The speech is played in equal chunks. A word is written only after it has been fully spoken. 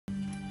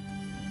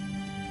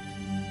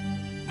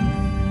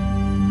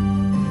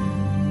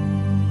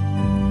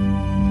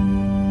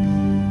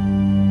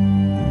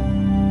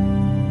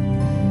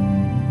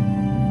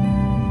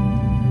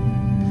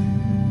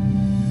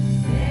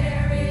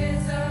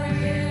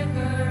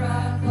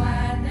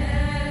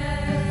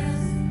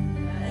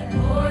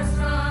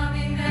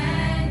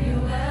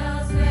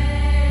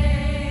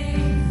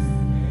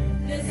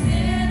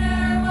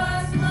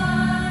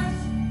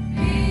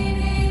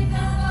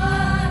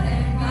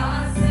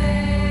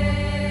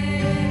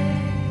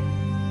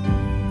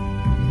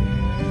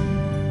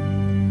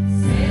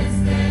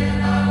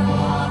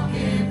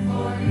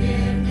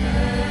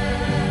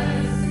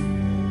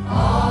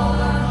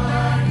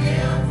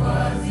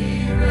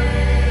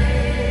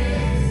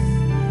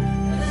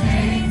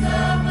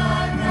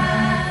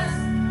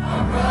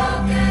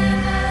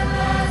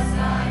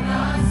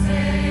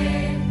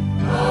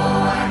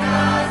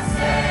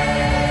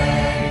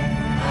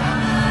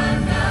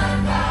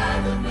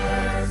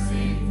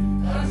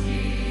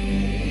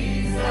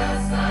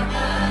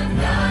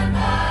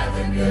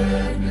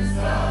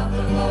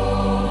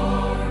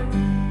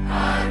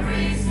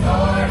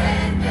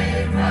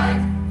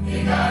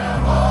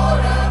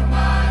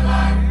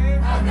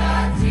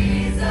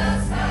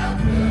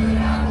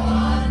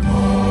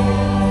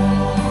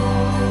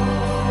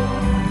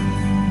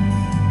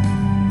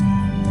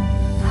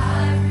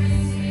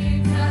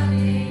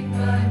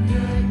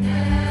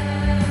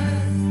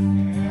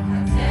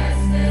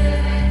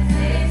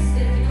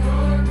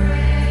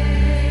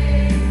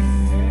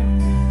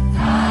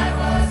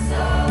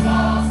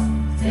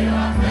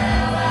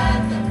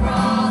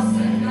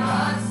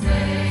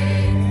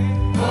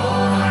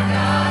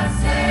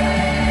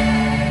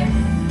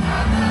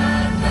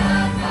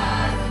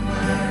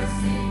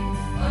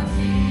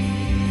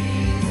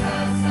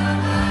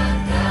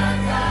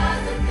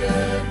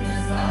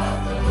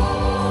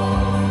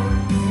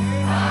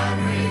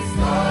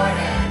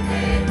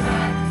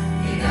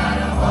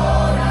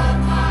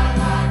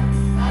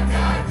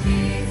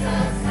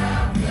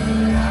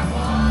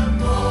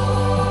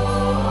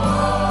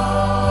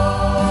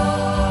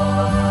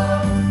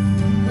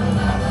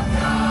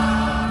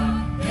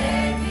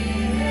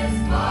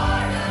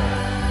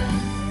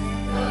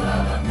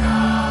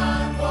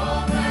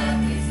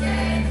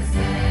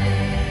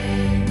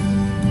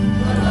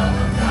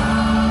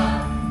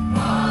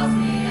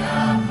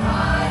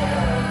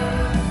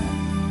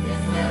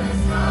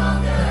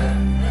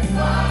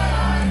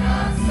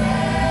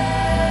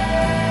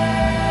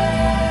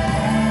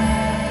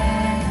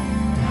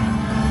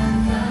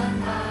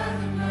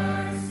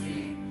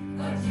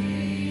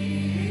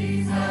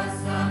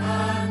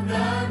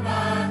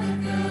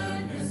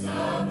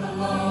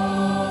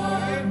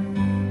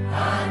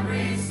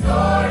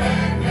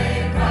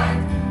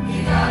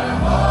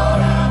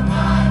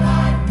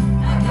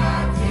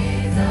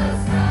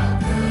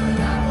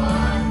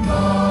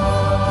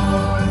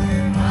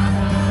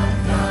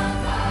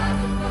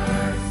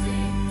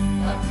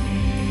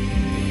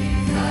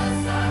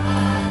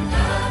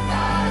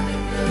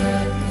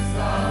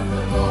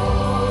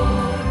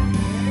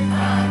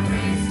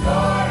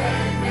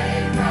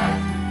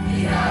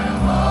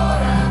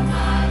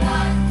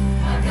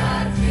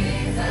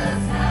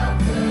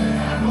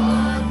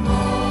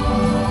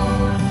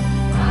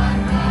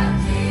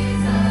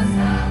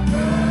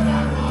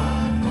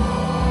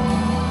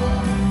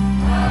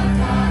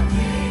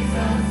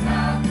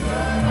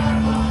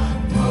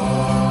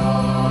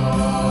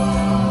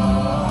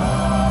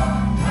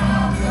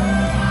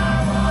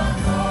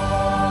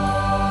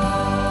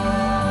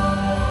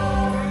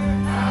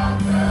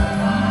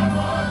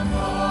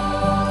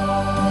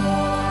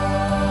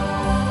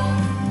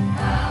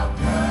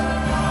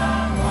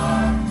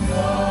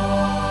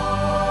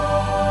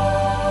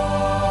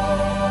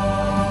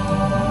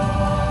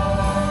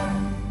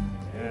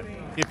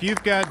If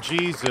you've got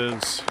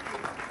Jesus,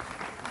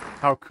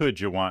 how could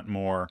you want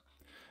more?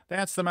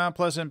 That's the Mount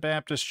Pleasant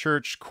Baptist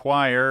Church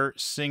Choir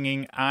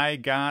singing I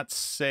Got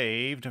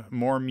Saved.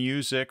 More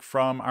music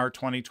from our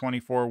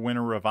 2024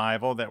 Winter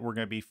Revival that we're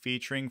going to be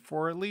featuring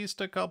for at least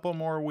a couple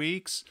more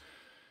weeks.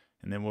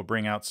 And then we'll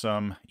bring out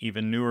some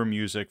even newer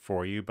music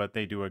for you, but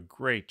they do a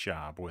great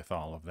job with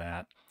all of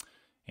that.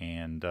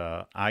 And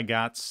I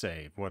Got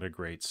Saved. What a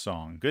great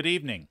song. Good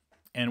evening,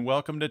 and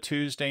welcome to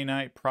Tuesday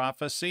Night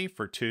Prophecy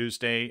for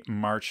Tuesday,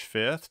 March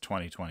 5th,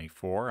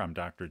 2024. I'm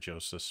Dr.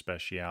 Joseph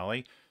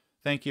Speciale.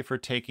 Thank you for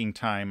taking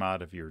time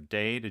out of your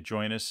day to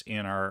join us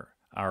in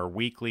our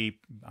weekly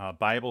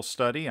Bible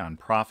study on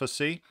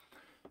prophecy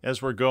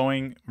as we're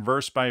going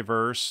verse by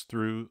verse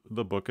through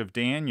the book of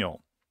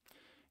Daniel.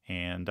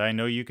 And I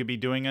know you could be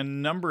doing a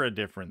number of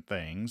different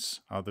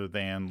things other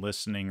than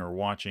listening or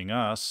watching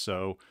us,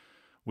 so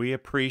we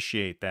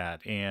appreciate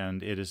that,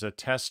 and it is a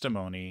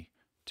testimony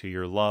to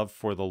your love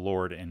for the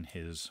Lord and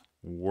His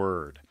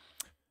Word.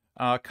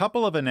 A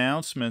couple of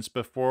announcements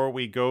before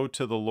we go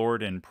to the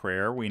Lord in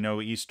prayer. We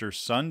know Easter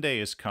Sunday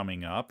is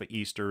coming up.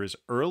 Easter is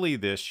early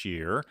this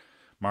year,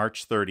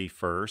 March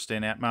 31st,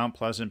 and at Mount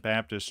Pleasant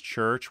Baptist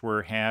Church,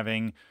 we're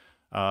having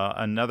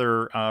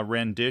another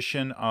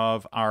rendition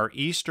of our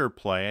Easter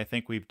play. I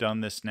think we've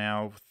done this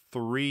now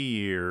 3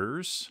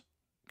 years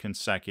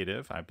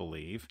consecutive, I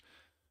believe.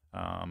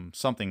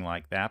 Something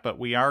like that. But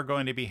we are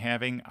going to be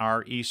having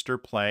our Easter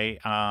play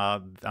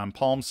on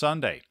Palm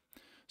Sunday.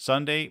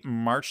 Sunday,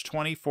 March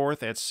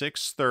 24th at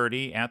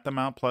 6:30 at the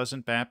Mount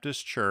Pleasant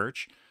Baptist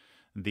Church.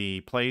 The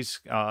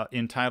play's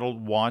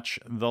entitled Watch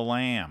the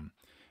Lamb.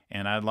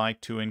 And I'd like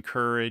to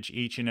encourage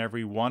each and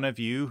every one of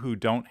you who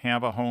don't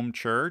have a home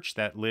church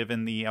that live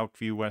in the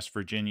Elkview, West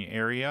Virginia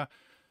area,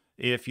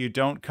 if you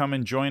don't come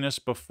and join us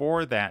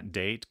before that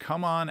date,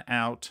 come on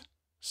out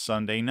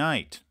Sunday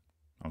night,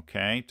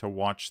 okay, to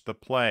watch the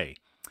play.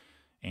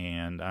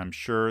 And I'm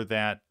sure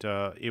that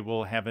it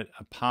will have a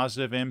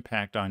positive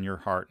impact on your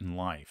heart and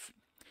life.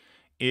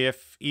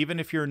 Even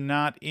if you're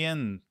not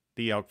in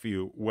the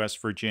Elkview,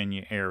 West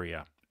Virginia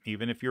area,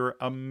 even if you're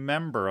a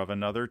member of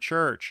another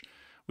church,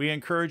 we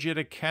encourage you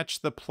to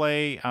catch the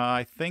play.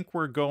 I think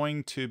we're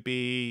going to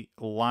be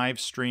live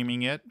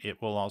streaming it.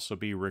 It will also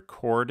be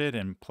recorded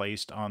and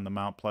placed on the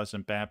Mount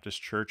Pleasant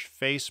Baptist Church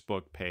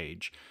Facebook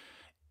page.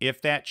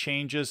 If that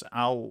changes,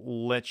 I'll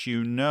let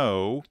you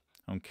know,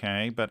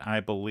 okay? But I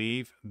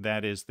believe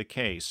that is the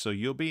case. So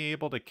you'll be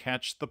able to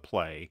catch the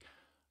play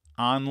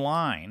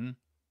online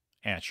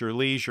at your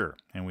leisure,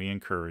 and we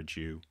encourage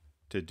you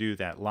to do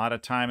that. A lot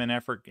of time and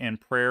effort and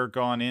prayer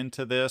gone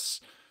into this,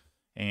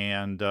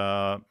 and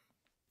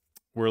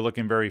we're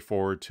looking very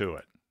forward to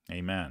it.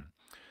 Amen.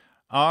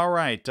 All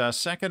right,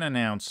 second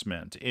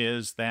announcement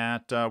is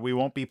that we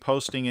won't be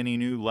posting any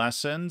new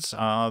lessons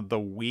the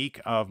week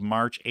of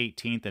March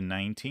 18th and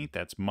 19th.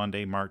 That's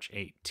Monday, March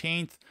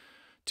 18th,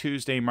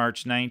 Tuesday,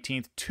 March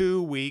 19th,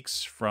 2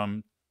 weeks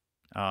from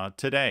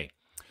today.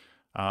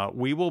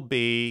 We will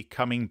be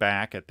coming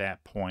back at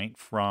that point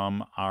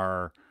from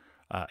our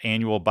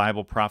annual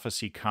Bible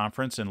Prophecy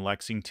Conference in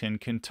Lexington,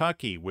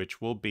 Kentucky,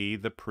 which will be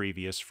the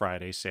previous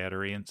Friday,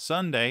 Saturday, and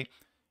Sunday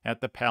at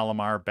the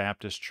Palomar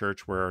Baptist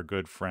Church, where our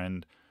good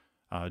friend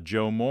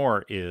Joe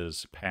Moore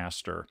is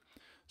pastor.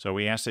 So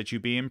we ask that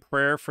you be in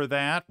prayer for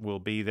that. We'll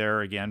be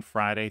there again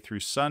Friday through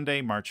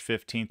Sunday, March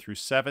 15th through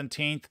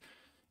 17th,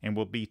 and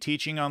we'll be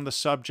teaching on the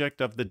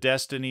subject of the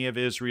destiny of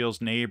Israel's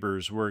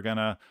neighbors. We're going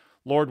to,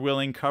 Lord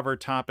willing, cover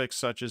topics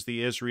such as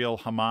the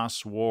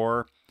Israel-Hamas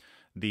war,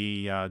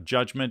 the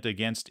judgment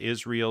against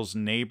Israel's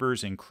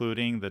neighbors,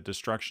 including the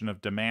destruction of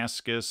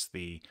Damascus,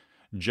 the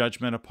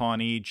judgment upon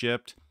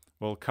Egypt.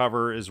 We'll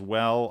cover as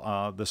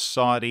well the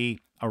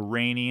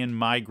Saudi-Iranian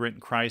migrant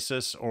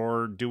crisis,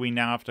 or do we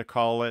now have to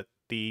call it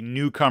the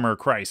newcomer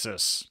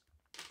crisis?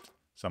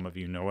 Some of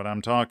you know what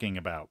I'm talking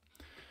about.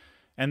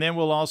 And then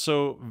we'll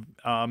also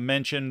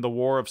mention the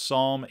War of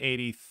Psalm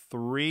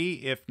 83,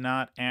 if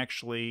not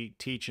actually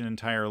teach an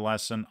entire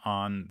lesson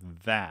on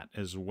that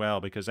as well,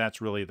 because that's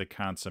really the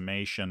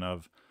consummation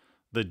of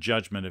the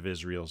judgment of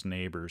Israel's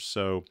neighbors.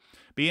 So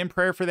be in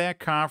prayer for that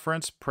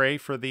conference. Pray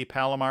for the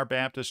Palomar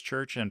Baptist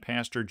Church and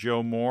Pastor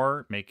Joe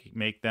Moore.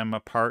 Make them a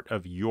part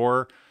of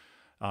your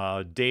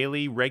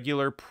daily,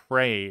 regular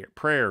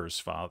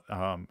prayers.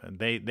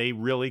 They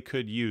really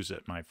could use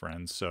it, my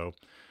friends. So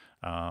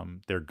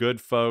they're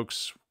good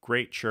folks,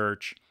 great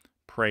church.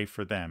 Pray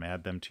for them.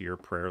 Add them to your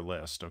prayer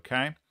list,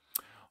 okay?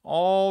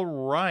 All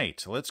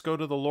right, let's go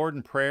to the Lord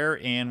in prayer,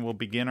 and we'll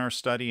begin our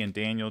study in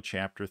Daniel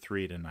chapter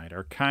 3 tonight.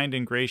 Our kind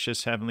and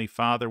gracious Heavenly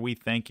Father, we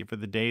thank you for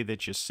the day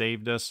that you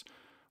saved us.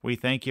 We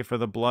thank you for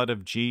the blood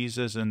of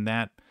Jesus, and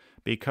that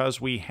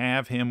because we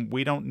have him,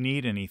 we don't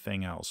need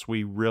anything else.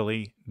 We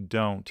really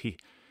don't.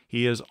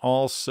 He is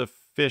all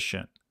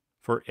sufficient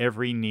for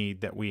every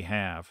need that we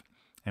have.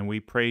 And we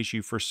praise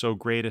you for so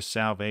great a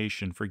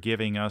salvation, for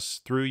giving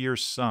us, through your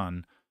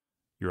Son,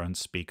 your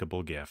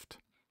unspeakable gift.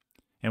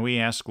 And we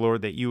ask,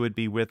 Lord, that you would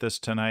be with us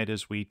tonight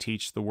as we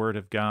teach the Word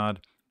of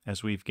God.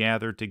 As we've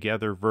gathered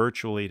together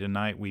virtually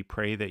tonight, we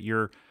pray that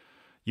your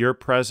your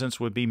presence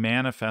would be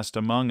manifest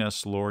among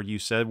us, Lord. You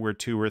said where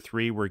two or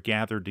three were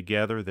gathered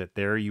together, that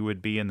there you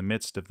would be in the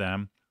midst of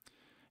them.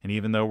 And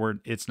even though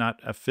it's not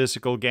a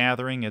physical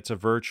gathering, it's a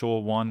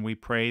virtual one, we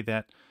pray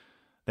that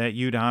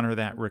you'd honor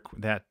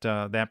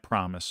that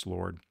promise,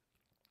 Lord.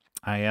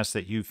 I ask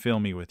that you fill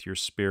me with your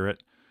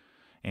Spirit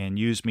and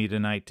use me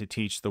tonight to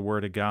teach the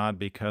Word of God,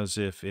 because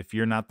if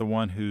you're not the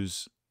one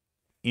who's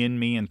in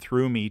me and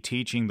through me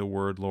teaching the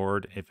Word,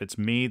 Lord, if it's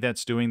me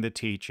that's doing the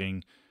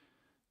teaching,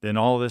 then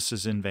all this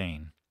is in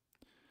vain.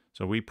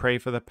 So we pray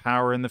for the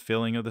power and the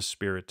filling of the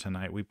Spirit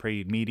tonight. We pray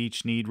you'd meet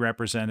each need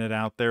represented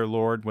out there,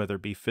 Lord, whether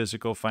it be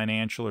physical,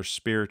 financial, or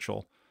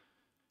spiritual.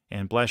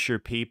 And bless your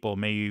people.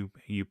 May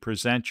you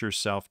present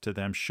yourself to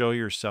them, show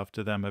yourself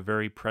to them a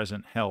very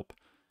present help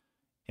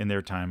in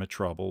their time of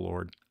trouble,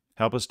 Lord.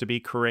 Help us to be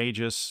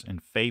courageous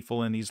and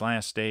faithful in these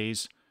last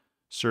days.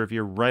 Serve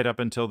you right up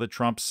until the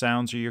trump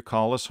sounds or you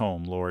call us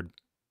home, Lord.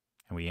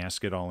 And we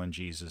ask it all in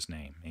Jesus'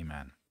 name.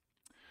 Amen.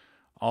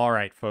 All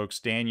right, folks,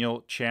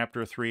 Daniel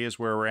chapter 3 is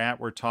where we're at.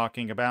 We're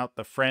talking about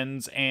the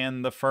friends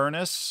and the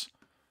furnace.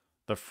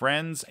 The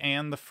friends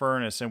and the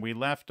furnace. And we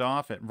left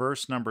off at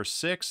verse number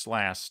 6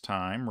 last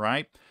time,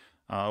 right?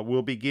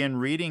 We'll begin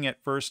reading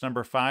at verse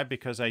number 5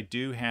 because I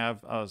do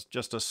have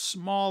just a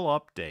small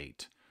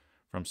update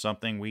from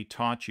something we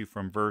taught you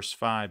from verse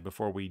 5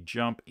 before we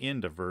jump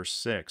into verse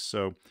 6.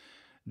 So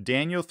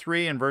Daniel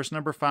 3 and verse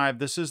number 5,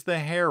 this is the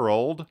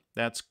herald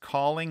that's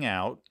calling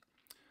out,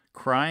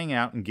 crying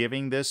out and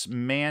giving this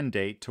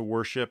mandate to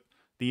worship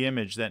the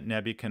image that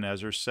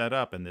Nebuchadnezzar set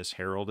up. And this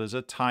herald is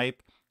a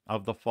type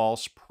of the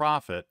false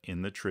prophet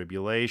in the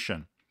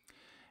tribulation.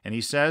 And he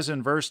says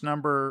in verse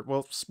number,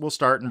 we'll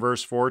start in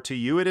verse 4, "To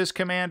you it is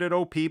commanded,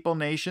 O people,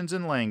 nations,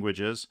 and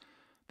languages,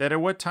 that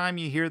at what time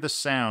ye hear the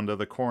sound of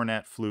the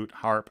cornet, flute,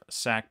 harp,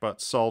 sackbut,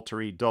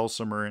 psaltery,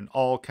 dulcimer, and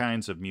all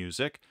kinds of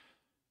music,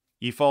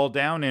 ye fall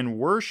down and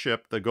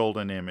worship the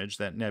golden image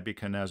that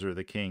Nebuchadnezzar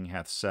the king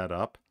hath set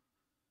up.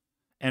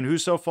 And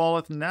whoso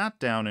falleth not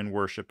down and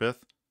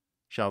worshipeth,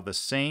 shall the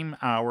same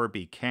hour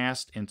be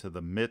cast into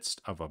the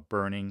midst of a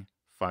burning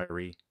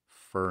fiery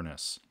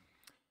furnace."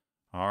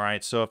 All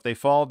right, so if they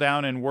fall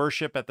down and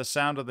worship at the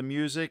sound of the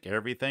music,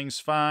 everything's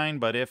fine.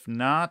 But if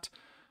not,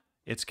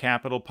 it's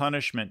capital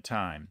punishment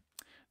time.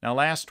 Now,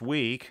 last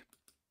week,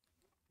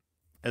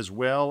 as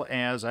well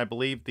as I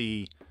believe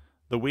the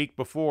week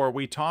before,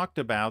 we talked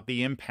about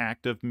the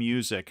impact of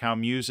music, how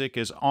music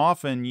is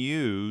often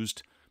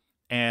used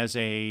as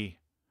an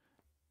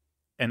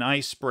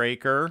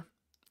icebreaker,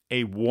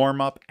 a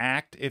warm-up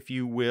act, if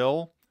you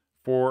will,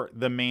 for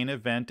the main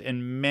event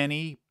in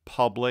many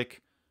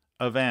public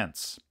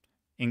events,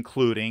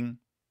 including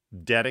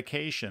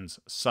dedications,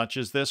 such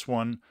as this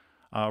one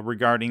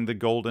regarding the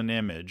golden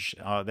image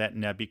that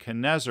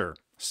Nebuchadnezzar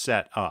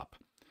set up.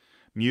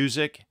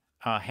 Music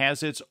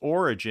has its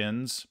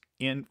origins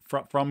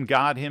from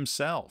God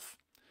himself.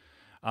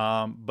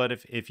 But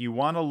if you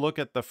want to look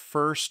at the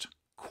first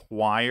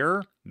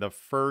choir, the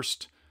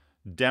first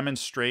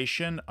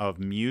demonstration of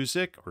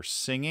music or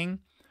singing,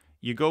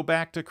 you go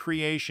back to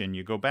creation.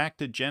 You go back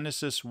to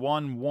Genesis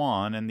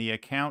 1:1 and the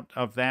account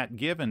of that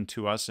given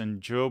to us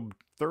in Job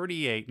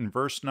 38 and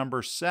verse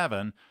number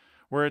 7,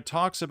 where it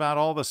talks about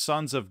all the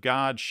sons of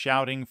God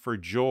shouting for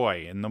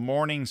joy and the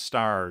morning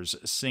stars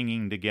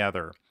singing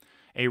together.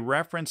 A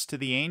reference to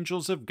the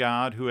angels of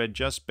God who had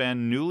just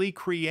been newly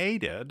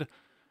created,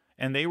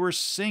 and they were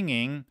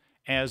singing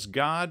as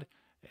God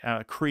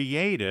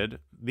created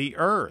the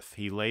earth.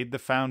 He laid the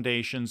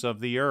foundations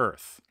of the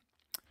earth.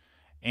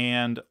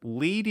 And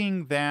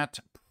leading that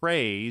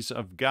praise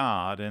of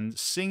God and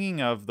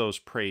singing of those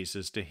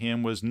praises to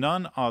him was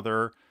none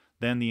other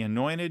than the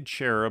anointed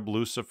cherub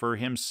Lucifer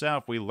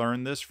himself. We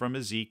learn this from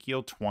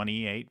Ezekiel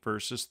 28,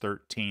 verses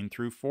 13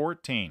 through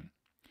 14.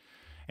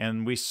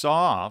 And we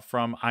saw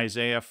from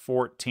Isaiah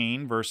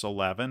 14, verse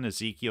 11,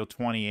 Ezekiel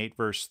 28,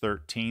 verse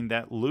 13,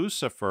 that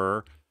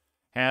Lucifer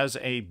has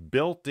a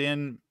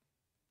built-in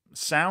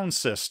sound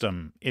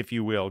system, if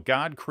you will.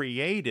 God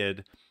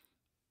created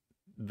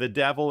the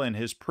devil in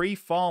his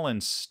pre-fallen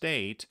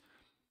state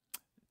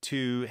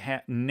to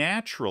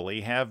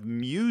naturally have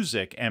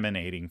music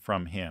emanating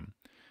from him.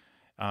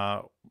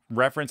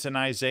 Reference in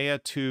Isaiah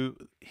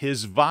to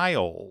his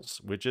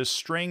viols, which is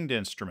stringed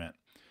instrument.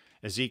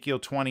 Ezekiel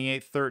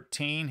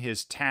 28:13,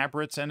 his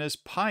tabrets and his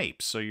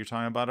pipes. So you're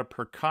talking about a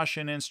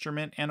percussion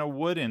instrument and a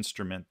wood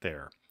instrument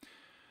there.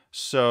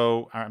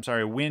 So, I'm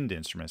sorry, a wind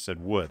instrument. I said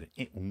wood.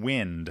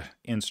 Wind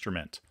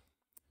instrument.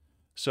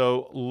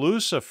 So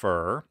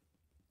Lucifer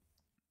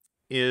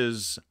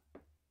is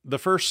the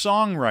first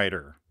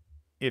songwriter,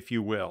 if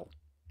you will.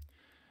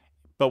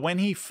 But when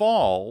he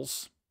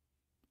falls,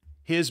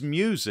 his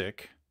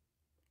music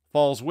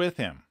falls with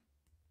him.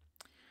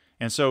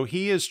 And so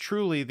he is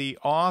truly the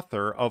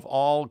author of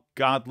all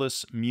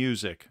godless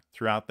music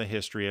throughout the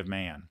history of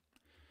man.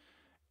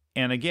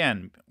 And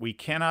again, we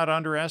cannot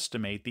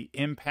underestimate the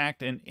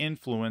impact and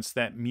influence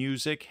that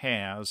music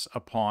has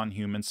upon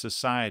human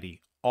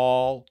society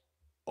all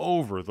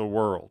over the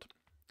world.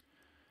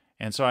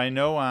 And so I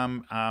know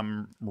I'm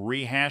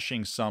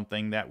rehashing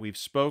something that we've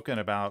spoken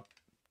about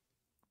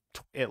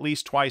at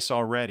least twice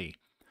already.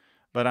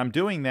 But I'm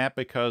doing that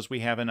because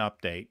we have an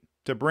update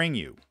to bring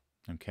you.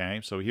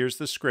 Okay, so here's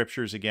the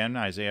scriptures again,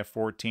 Isaiah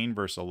 14,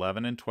 verse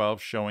 11 and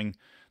 12, showing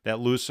that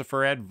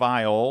Lucifer had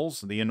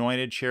vials. The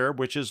anointed cherub,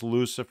 which is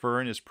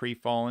Lucifer in his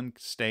pre-fallen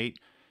state,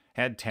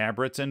 had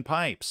tabrets and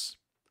pipes.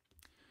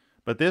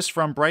 But this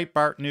from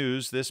Breitbart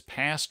News this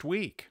past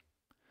week.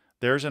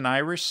 There's an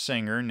Irish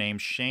singer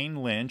named Shane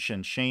Lynch,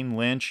 and Shane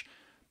Lynch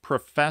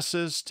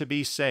professes to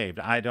be saved.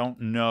 I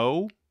don't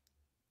know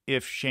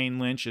if Shane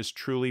Lynch is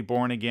truly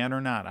born again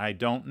or not. I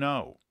don't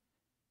know.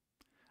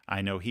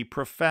 I know he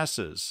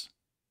professes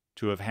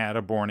to have had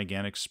a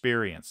born-again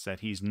experience, that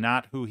he's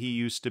not who he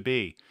used to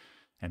be.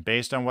 And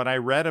based on what I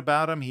read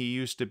about him, he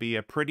used to be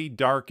a pretty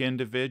dark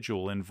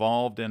individual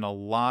involved in a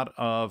lot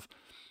of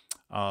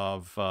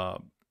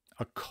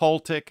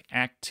occultic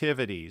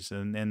activities.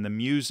 And the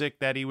music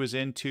that he was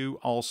into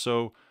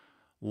also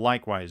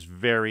likewise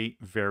very,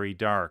 very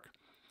dark.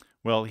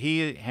 Well,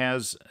 he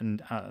has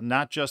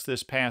not just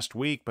this past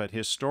week, but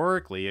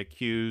historically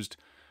accused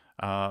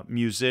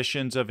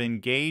musicians of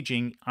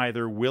engaging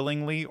either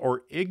willingly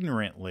or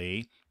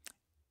ignorantly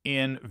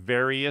in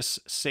various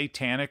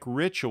satanic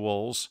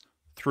rituals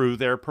through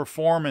their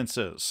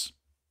performances.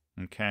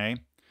 Okay?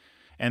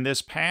 And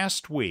this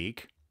past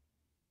week,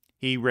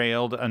 he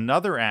railed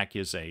another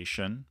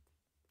accusation,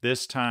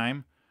 this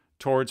time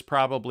towards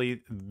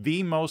probably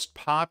the most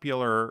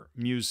popular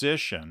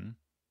musician,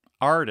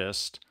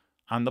 artist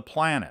on the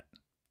planet,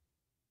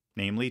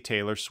 namely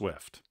Taylor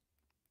Swift.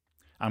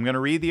 I'm going to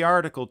read the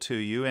article to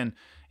you,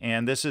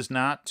 and this is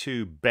not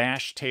to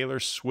bash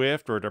Taylor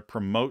Swift or to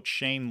promote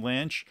Shane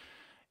Lynch,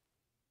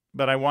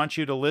 but I want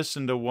you to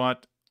listen to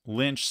what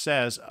Lynch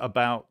says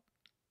about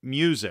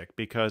music,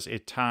 because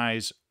it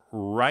ties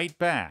right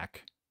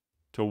back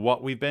to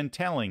what we've been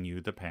telling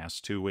you the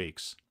past 2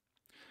 weeks.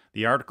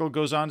 The article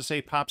goes on to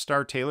say pop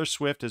star Taylor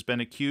Swift has been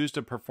accused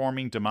of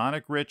performing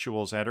demonic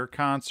rituals at her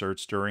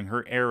concerts during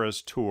her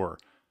Eras tour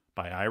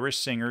by Irish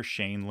singer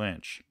Shane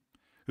Lynch,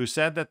 who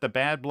said that the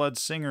Bad Blood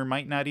singer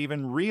might not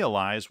even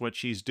realize what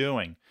she's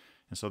doing.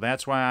 And so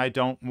that's why I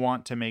don't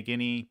want to make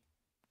any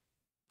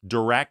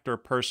direct or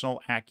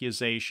personal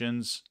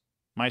accusations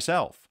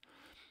myself.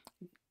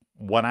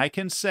 What I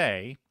can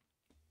say,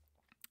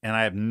 and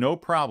I have no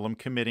problem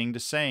committing to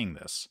saying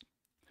this,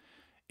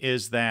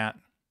 is that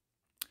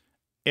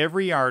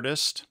every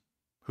artist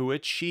who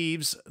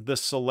achieves the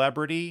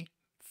celebrity,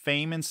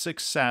 fame, and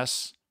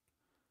success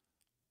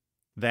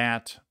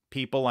that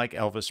people like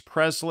Elvis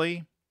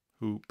Presley,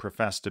 who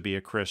profess to be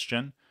a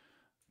Christian,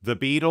 the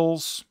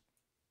Beatles,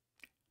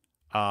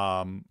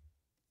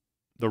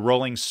 the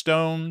Rolling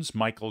Stones,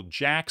 Michael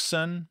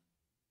Jackson,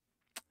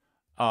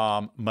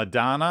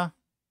 Madonna,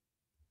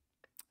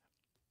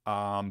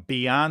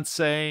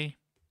 Beyonce,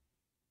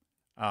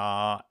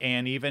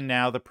 and even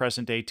now the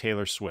present-day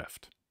Taylor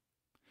Swift.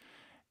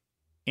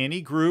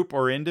 Any group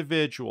or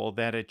individual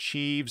that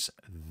achieves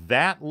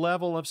that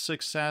level of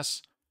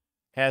success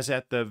has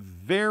at the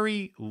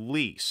very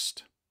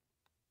least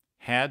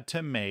had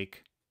to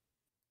make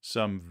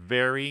some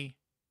very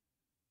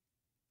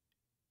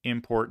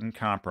important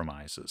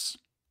compromises.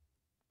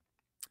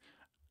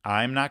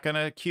 I'm not going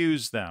to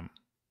accuse them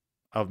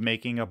of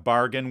making a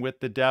bargain with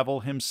the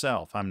devil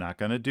himself. I'm not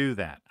going to do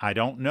that. I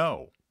don't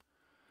know.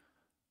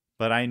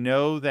 But I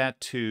know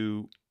that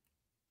to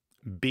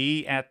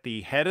be at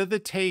the head of the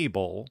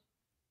table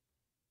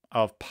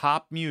of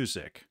pop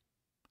music,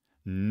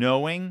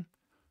 knowing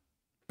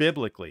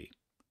biblically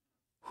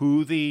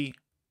who the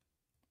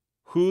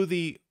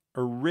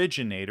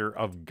originator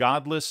of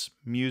godless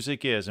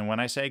music is. And when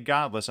I say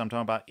godless, I'm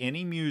talking about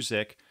any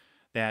music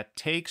that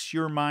takes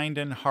your mind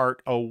and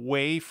heart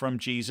away from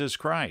Jesus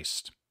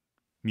Christ.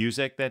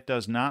 Music that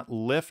does not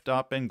lift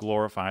up and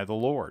glorify the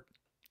Lord.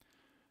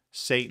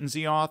 Satan's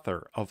the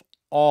author of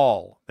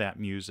all that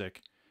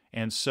music.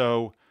 And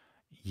so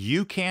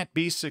you can't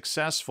be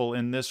successful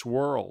in this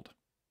world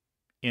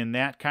in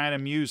that kind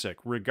of music,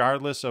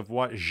 regardless of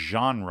what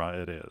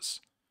genre it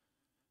is.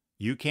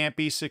 You can't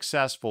be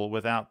successful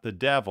without the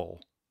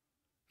devil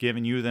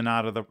giving you the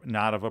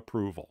nod of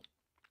approval.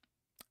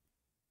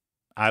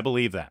 I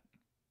believe that.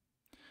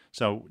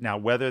 So now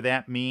whether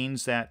that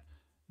means that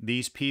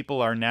these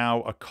people are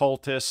now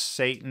occultists,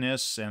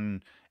 Satanists,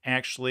 and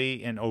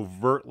actually and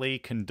overtly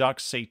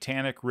conduct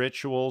satanic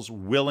rituals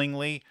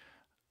willingly,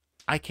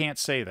 I can't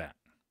say that.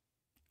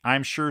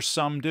 I'm sure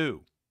some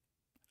do.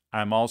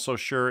 I'm also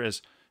sure,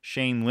 as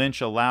Shane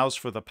Lynch allows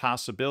for the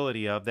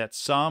possibility of, that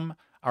some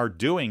are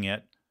doing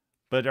it,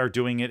 but are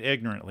doing it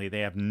ignorantly.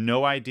 They have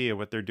no idea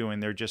what they're doing.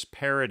 They're just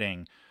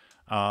parroting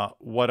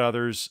what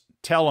others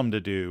tell them to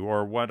do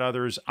or what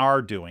others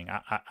are doing.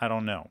 I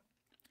don't know.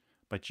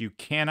 But you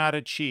cannot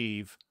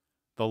achieve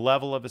the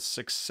level of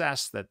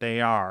success that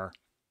they are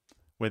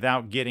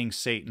without getting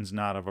Satan's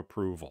nod of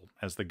approval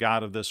as the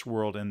god of this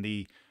world and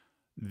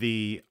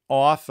the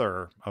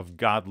author of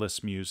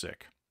godless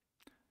music.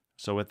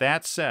 So with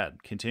that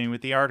said, continuing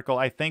with the article,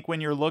 I think when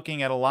you're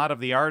looking at a lot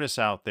of the artists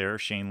out there,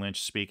 Shane Lynch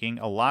speaking,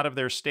 a lot of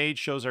their stage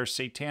shows are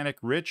satanic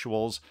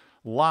rituals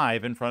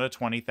live in front of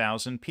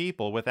 20,000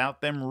 people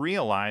without them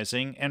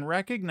realizing and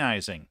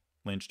recognizing,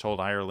 Lynch told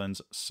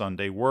Ireland's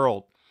Sunday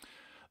World.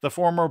 The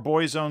former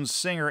Boyzone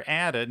singer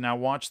added, now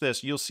watch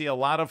this, you'll see a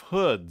lot of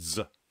hoods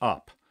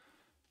up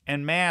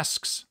and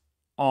masks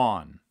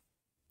on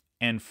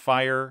and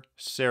fire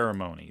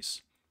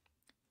ceremonies.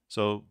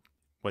 So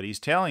what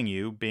he's telling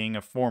you, being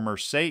a former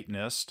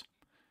Satanist,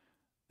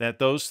 that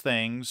those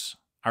things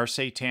are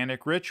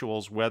satanic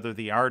rituals, whether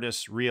the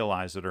artists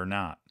realize it or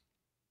not.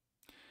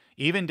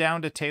 Even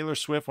down to Taylor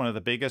Swift, one of the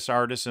biggest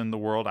artists in the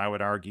world, I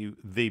would argue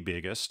the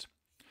biggest.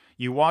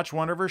 You watch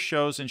one of her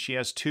shows and she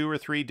has 2 or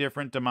 3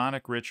 different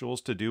demonic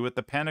rituals to do with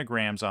the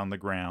pentagrams on the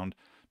ground,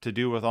 to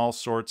do with all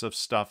sorts of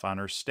stuff on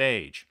her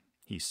stage,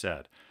 he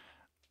said.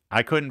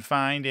 I couldn't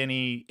find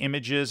any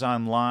images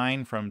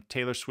online from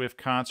Taylor Swift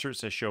concerts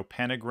that show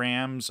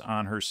pentagrams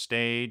on her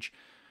stage.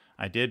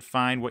 I did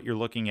find what you're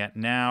looking at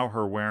now,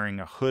 her wearing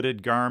a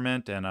hooded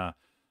garment and a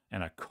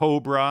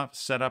cobra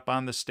set up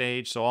on the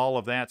stage. So all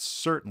of that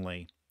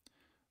certainly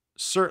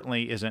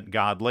isn't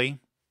godly.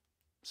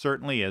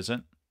 Certainly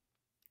isn't.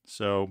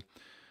 So,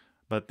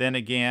 but then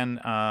again,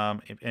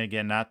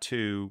 not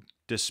to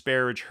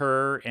disparage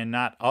her and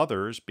not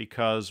others,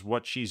 because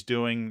what she's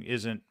doing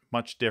isn't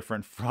much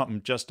different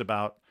from just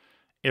about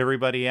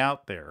everybody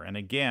out there. And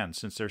again,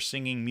 since they're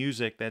singing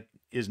music that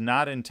is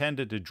not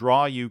intended to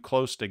draw you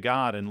close to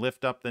God and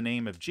lift up the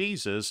name of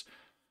Jesus,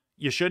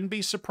 you shouldn't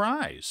be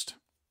surprised.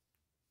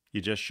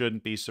 You just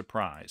shouldn't be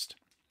surprised.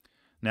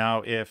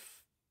 Now, if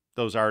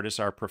those artists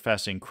are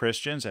professing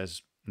Christians,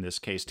 as in this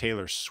case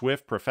Taylor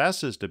Swift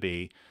professes to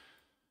be,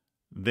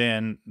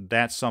 then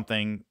that's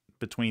something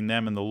between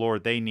them and the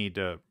Lord. They need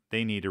to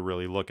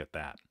really look at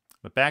that.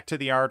 But back to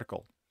the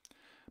article.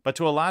 But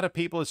to a lot of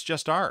people, it's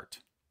just art.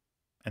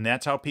 And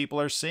that's how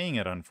people are seeing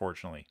it,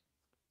 unfortunately.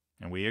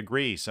 And we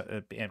agree.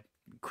 So,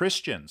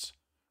 Christians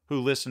who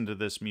listen to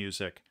this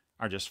music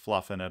are just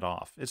fluffing it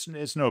off.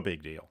 It's no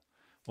big deal.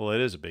 Well,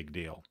 it is a big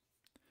deal.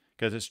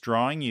 Because it's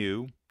drawing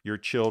you, your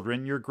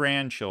children, your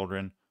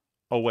grandchildren,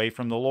 away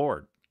from the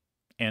Lord.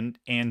 And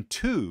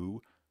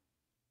to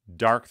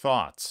dark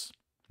thoughts.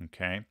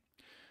 Okay?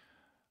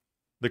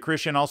 The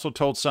Christian also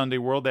told Sunday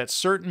World that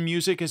certain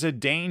music is a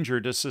danger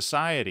to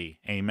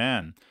society.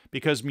 Amen.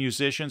 Because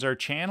musicians are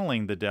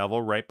channeling the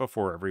devil right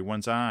before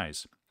everyone's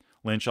eyes.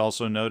 Lynch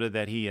also noted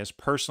that he has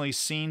personally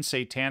seen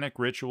satanic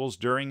rituals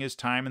during his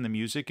time in the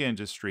music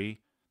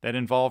industry that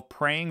involve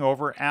praying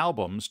over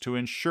albums to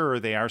ensure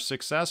they are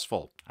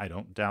successful. I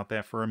don't doubt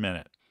that for a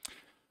minute.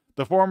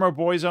 The former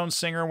Boyzone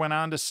singer went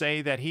on to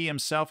say that he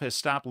himself has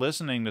stopped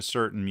listening to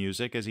certain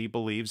music as he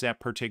believes that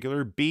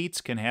particular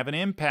beats can have an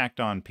impact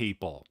on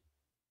people.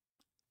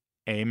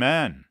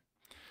 Amen.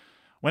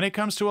 When it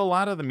comes to a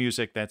lot of the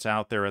music that's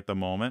out there at the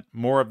moment,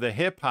 more of the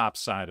hip-hop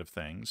side of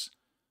things,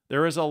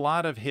 there is a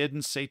lot of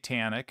hidden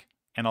satanic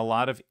and a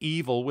lot of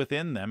evil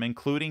within them,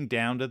 including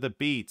down to the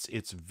beats.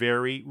 It's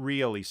very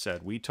real, he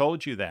said. We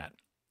told you that.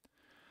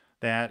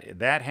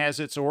 That has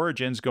its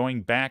origins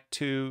going back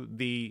to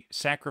the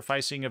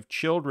sacrificing of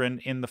children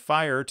in the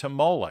fire to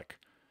Moloch,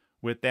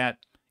 with that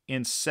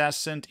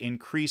incessant,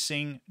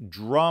 increasing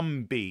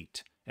drum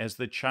beat as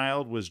the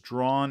child was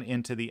drawn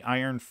into the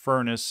iron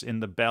furnace in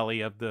the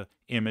belly of the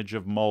image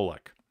of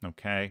Moloch.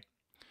 Okay?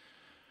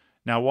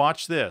 Now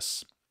watch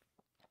this.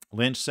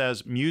 Lynch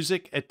says,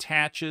 music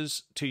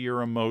attaches to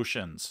your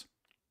emotions.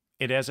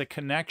 It has a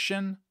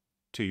connection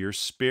to your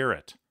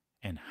spirit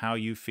and how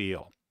you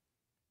feel.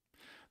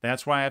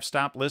 That's why I've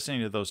stopped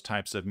listening to those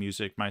types of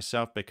music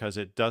myself, because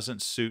it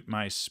doesn't suit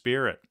my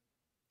spirit.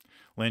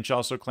 Lynch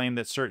also claimed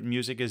that certain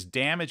music is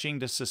damaging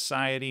to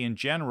society in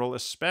general,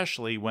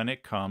 especially when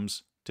it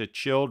comes to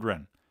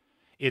children.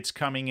 It's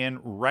coming in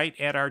right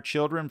at our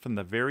children from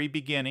the very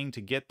beginning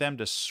to get them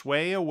to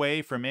sway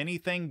away from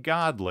anything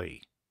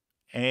godly.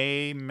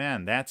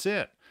 Amen. That's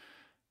it.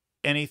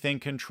 Anything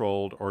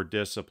controlled or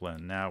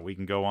disciplined. Now, we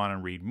can go on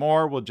and read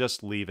more. We'll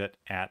just leave it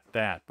at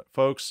that. But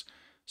folks,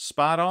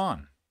 spot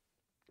on.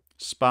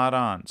 Spot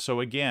on. So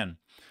again,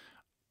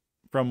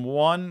 from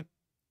one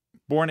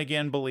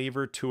born-again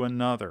believer to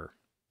another,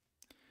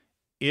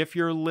 if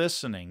you're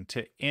listening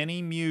to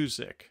any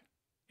music,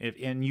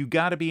 and you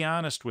got to be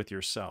honest with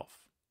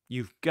yourself.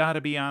 You've got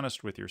to be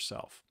honest with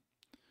yourself.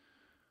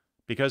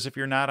 Because if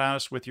you're not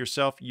honest with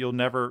yourself, you'll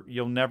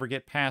never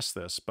get past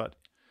this. But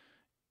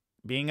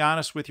being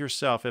honest with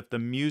yourself, if the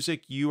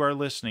music you are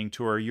listening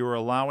to or you're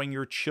allowing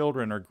your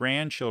children or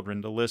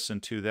grandchildren to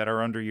listen to that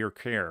are under your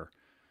care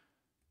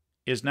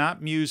is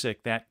not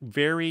music that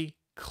very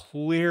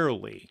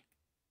clearly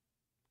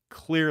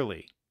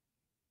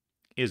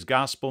is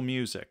gospel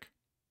music.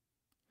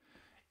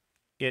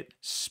 It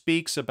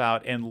speaks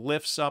about and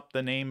lifts up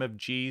the name of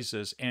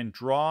Jesus and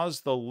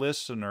draws the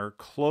listener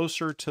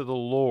closer to the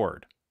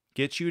Lord.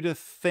 Gets you to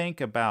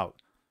think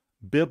about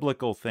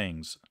biblical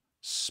things,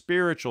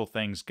 spiritual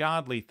things,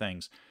 godly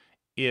things.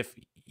 if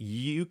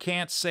you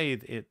can't say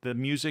the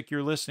music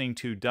you're listening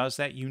to does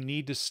that, you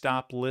need to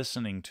stop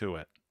listening to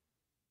it.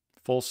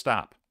 Full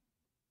stop.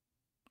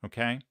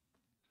 Okay?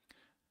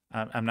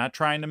 I'm not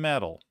trying to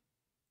meddle.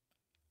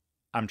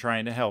 I'm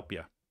trying to help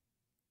you.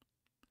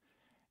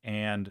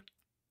 And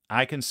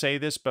I can say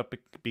this, but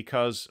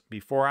because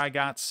before I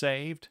got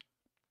saved,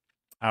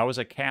 I was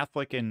a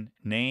Catholic in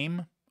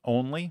name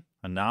only,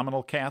 a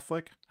nominal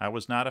Catholic. I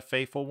was not a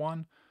faithful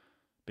one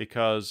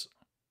because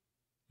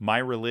my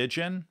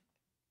religion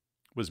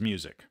was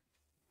music.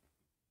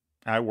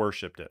 I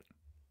worshiped it.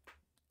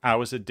 I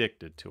was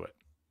addicted to it.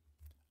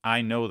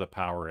 I know the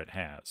power it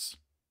has.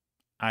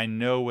 I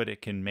know what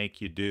it can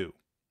make you do.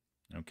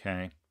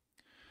 Okay?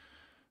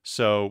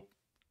 So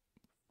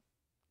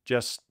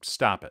just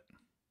stop it.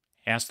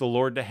 Ask the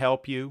Lord to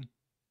help you.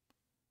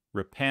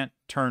 Repent,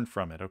 turn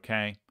from it,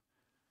 okay?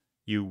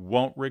 You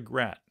won't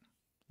regret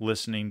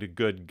listening to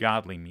good,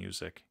 godly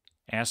music.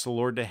 Ask the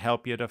Lord to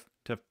help you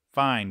to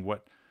find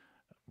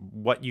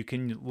what you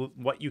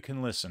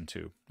can listen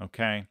to,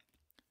 okay?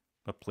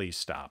 But please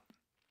stop.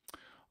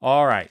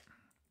 All right.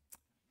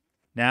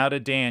 Now to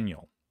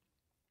Daniel.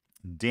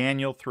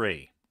 Daniel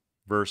 3,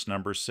 verse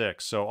number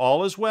 6. So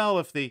all is well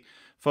if the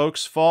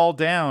folks fall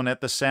down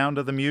at the sound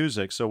of the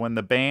music. So when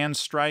the band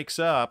strikes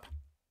up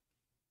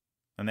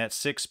and that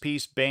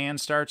 6-piece band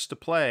starts to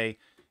play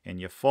and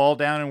you fall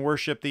down and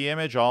worship the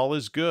image, all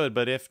is good.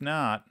 But if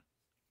not,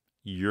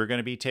 you're going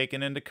to be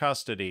taken into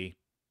custody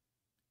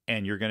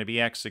and you're going to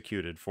be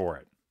executed for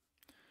it.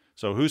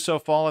 So whoso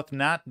falleth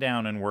not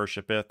down and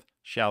worshipeth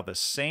shall the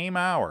same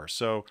hour.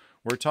 So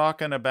we're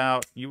talking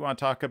about, you want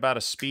to talk about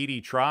a speedy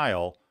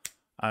trial.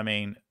 I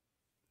mean,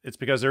 it's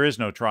because there is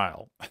no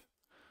trial.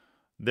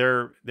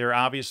 They're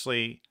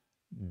obviously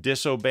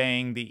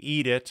disobeying the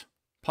edict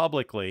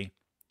publicly.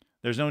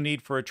 There's no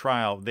need for a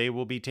trial. They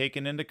will be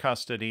taken into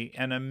custody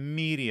and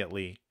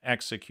immediately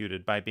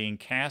executed by being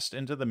cast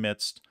into the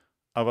midst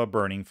of a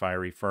burning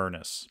fiery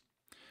furnace.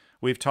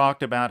 We've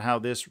talked about how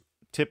this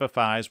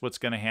typifies what's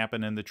going to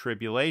happen in the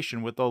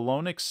tribulation, with the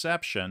lone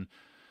exception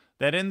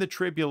that in the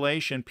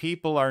tribulation,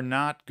 people are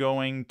not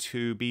going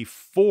to be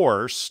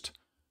forced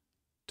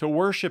to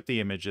worship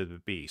the image of the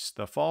beast.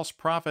 The false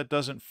prophet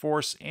doesn't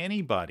force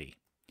anybody.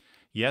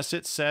 Yes,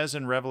 it says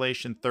in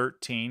Revelation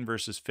 13,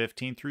 verses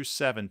 15 through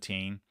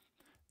 17,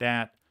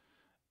 that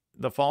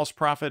the false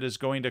prophet is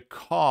going to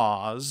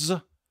cause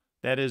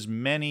that as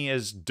many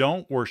as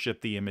don't worship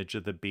the image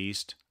of the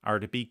beast are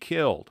to be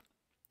killed.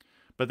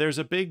 But there's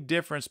a big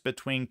difference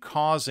between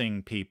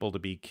causing people to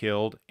be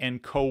killed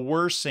and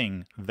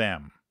coercing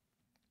them.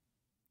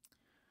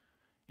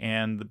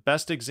 And the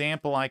best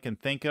example I can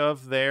think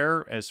of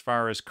there, as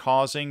far as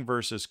causing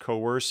versus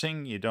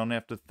coercing, you don't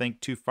have to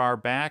think too far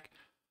back.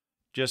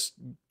 Just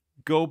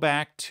go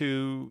back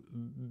to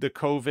the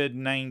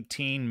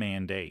COVID-19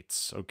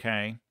 mandates,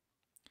 okay?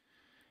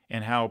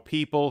 And how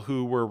people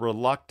who were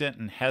reluctant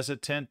and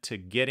hesitant to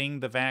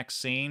getting the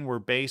vaccine were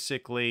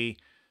basically,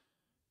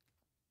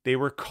 they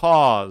were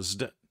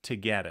caused to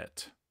get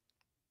it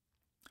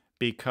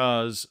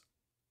because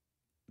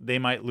they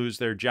might lose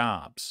their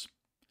jobs.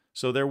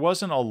 So there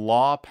wasn't a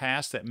law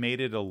passed that made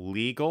it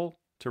illegal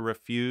to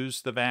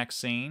refuse the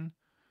vaccine,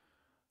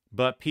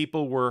 but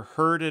people were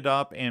herded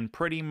up and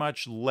pretty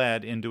much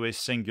led into a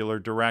singular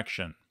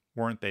direction,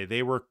 weren't they?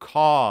 They were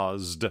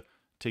caused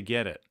to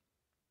get it.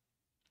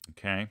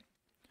 Okay?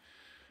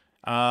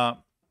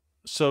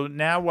 So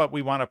now what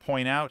we want to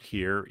point out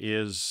here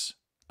is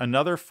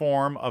another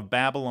form of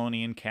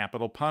Babylonian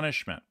capital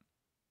punishment.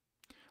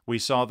 We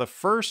saw the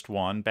first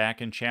one back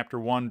in chapter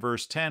 1,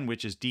 verse 10,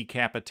 which is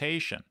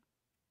decapitation,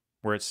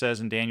 where it says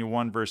in Daniel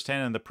 1, verse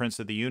 10, and the prince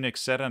of the eunuchs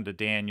said unto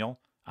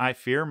Daniel, I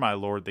fear my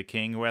lord the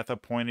king, who hath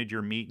appointed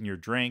your meat and your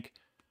drink.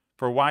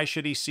 For why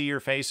should he see your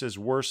faces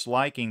worse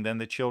liking than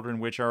the children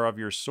which are of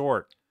your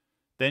sort?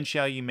 Then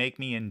shall ye make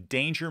me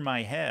endanger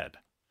my head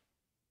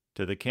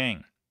to the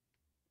king.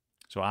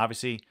 So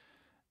obviously,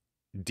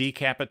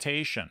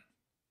 decapitation,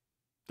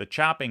 the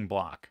chopping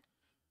block,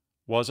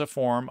 was a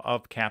form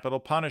of capital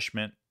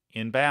punishment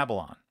in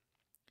Babylon.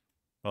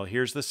 Well,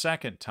 here's the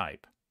second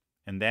type,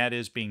 and that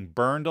is being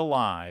burned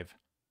alive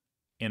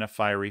in a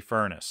fiery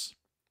furnace.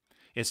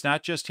 It's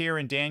not just here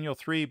in Daniel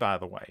 3, by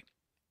the way.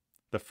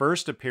 The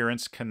first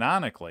appearance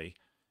canonically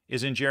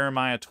is in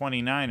Jeremiah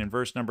 29 and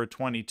verse number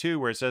 22,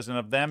 where it says, And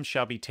of them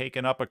shall be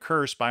taken up a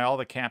curse by all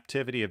the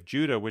captivity of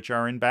Judah which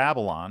are in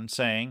Babylon,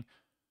 saying,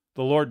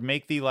 The Lord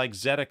make thee like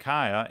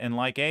Zedekiah and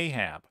like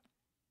Ahab.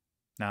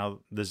 Now,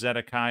 the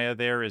Zedekiah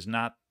there is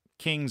not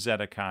King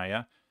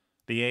Zedekiah.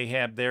 The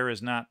Ahab there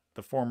is not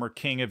the former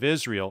king of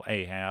Israel,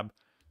 Ahab.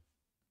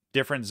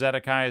 Different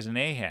Zedekiahs and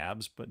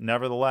Ahabs, but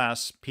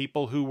nevertheless,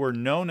 people who were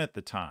known at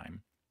the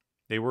time.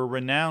 They were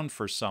renowned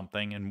for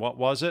something, and what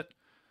was it?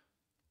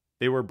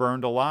 They were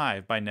burned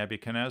alive by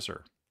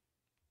Nebuchadnezzar.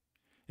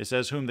 It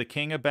says, whom the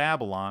king of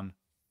Babylon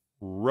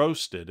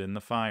roasted in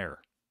the fire.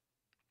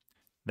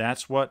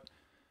 That's what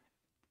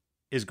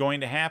is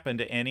going to happen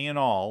to any and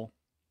all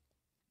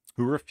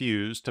who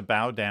refuse to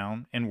bow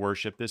down and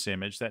worship this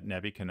image that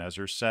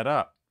Nebuchadnezzar set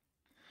up.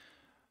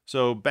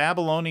 So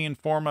Babylonian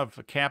form of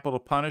capital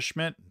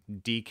punishment,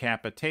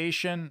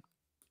 decapitation,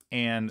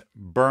 and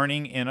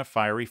burning in a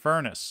fiery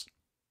furnace.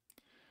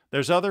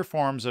 There's other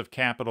forms of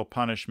capital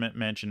punishment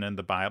mentioned in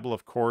the Bible.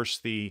 Of course,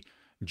 the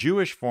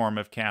Jewish form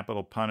of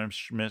capital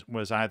punishment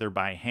was either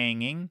by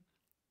hanging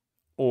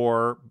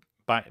or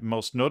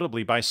most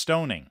notably by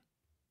stoning.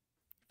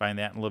 Find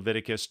that in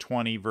Leviticus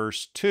 20,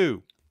 verse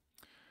 2.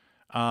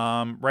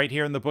 Right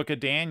here in the book of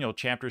Daniel,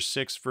 chapter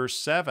 6, verse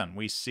 7,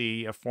 we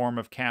see a form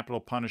of capital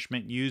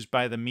punishment used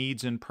by the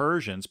Medes and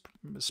Persians,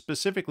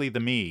 specifically the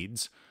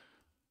Medes,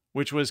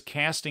 which was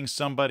casting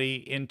somebody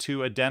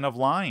into a den of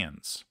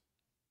lions.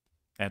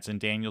 That's in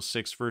Daniel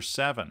 6, verse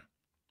 7.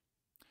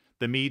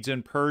 The Medes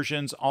and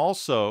Persians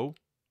also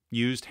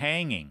used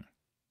hanging.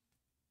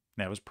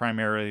 That was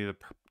primarily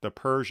the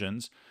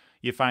Persians.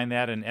 You find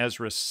that in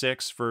Ezra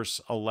 6,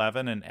 verse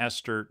 11, and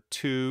Esther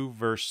 2,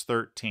 verse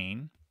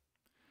 13.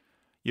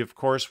 Of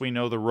course, we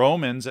know the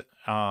Romans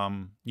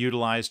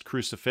utilized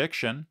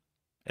crucifixion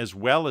as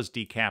well as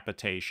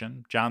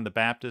decapitation. John the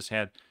Baptist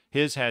had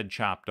his head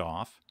chopped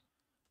off.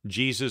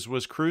 Jesus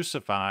was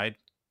crucified.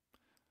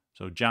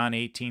 So John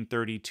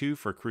 18:32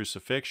 for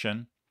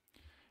crucifixion.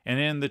 And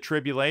in the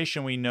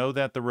tribulation, we know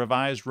that the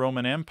revised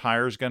Roman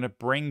Empire is going to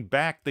bring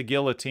back the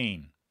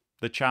guillotine,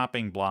 the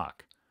chopping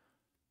block.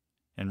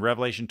 In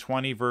Revelation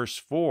 20, verse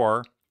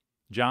 4,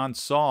 John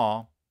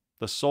saw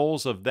the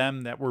souls of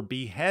them that were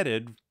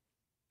beheaded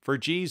for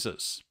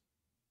Jesus.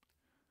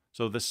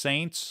 So the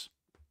saints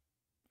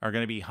are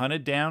going to be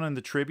hunted down in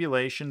the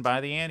tribulation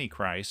by the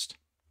Antichrist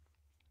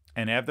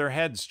and have their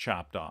heads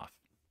chopped off.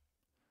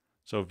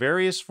 So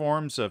various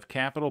forms of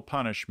capital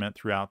punishment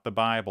throughout the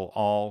Bible,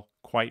 all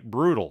quite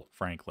brutal,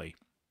 frankly.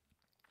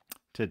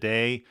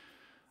 Today,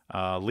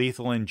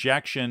 lethal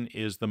injection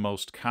is the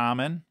most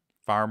common,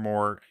 far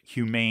more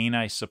humane,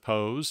 I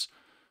suppose.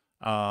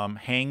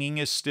 Hanging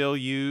is still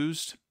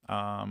used.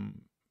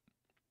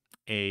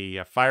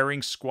 A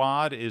firing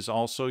squad is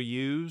also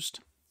used.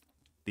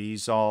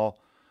 These all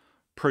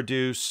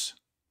produce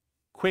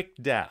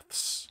quick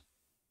deaths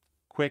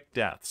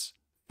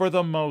for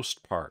the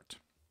most part.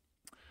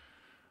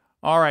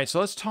 All right, so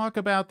let's talk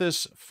about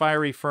this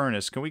fiery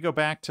furnace. Can we go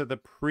back to the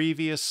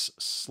previous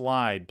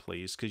slide,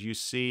 please? Because you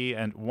see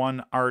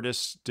one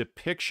artist's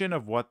depiction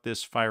of what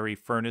this fiery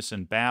furnace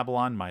in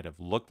Babylon might have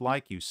looked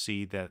like. You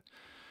see that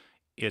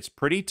it's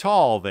pretty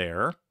tall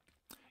there.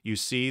 You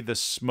see the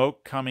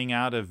smoke coming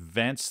out of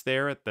vents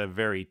there at the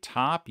very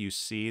top. You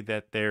see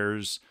that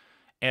there's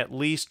at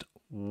least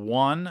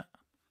one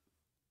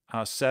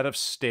set of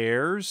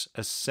stairs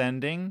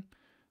ascending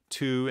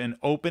to an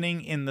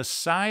opening in the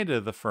side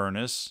of the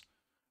furnace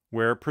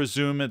where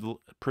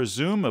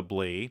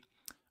presumably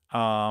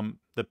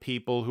the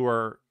people who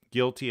are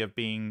guilty of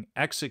being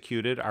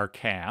executed are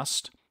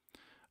cast.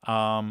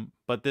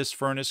 But this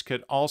furnace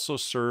could also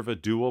serve a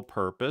dual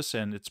purpose,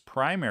 and its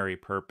primary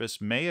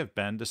purpose may have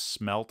been to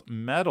smelt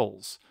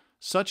metals,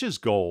 such as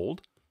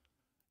gold,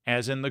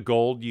 as in the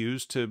gold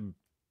used to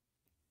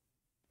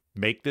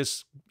make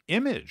this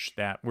image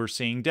that we're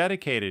seeing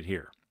dedicated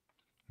here.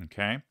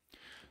 Okay?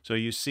 So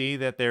you see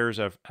that there's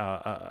an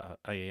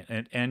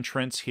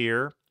entrance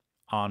here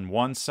on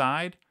one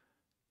side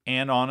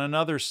and on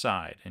another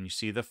side. And you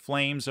see the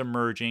flames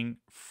emerging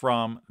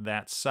from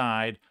that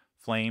side,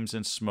 flames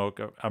and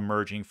smoke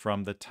emerging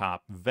from the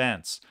top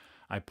vents.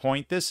 I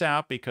point this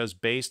out because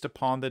based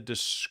upon the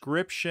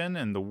description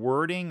and the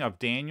wording of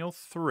Daniel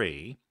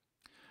 3,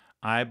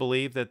 I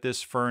believe that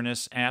this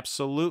furnace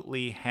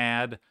absolutely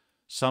had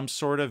some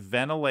sort of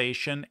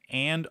ventilation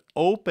and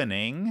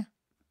opening,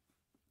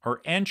 or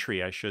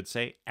entry, I should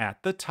say,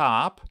 at the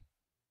top,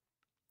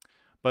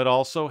 but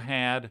also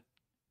had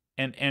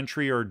an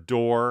entry or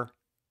door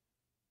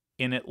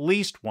in at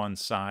least one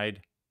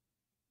side,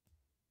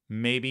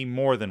 maybe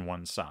more than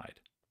one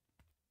side.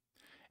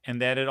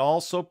 And that it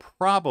also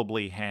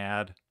probably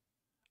had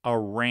a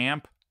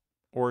ramp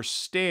or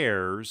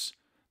stairs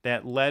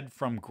that led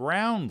from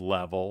ground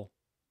level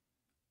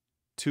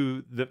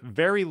to the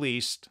very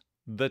least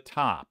the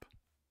top,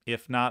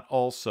 if not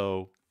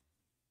also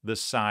the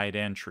side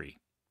entry.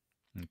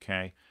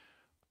 Okay?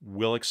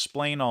 We'll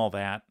explain all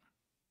that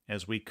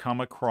as we come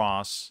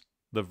across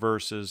the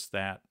verses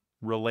that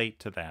relate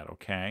to that,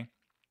 okay?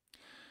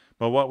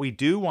 But what we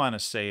do want to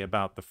say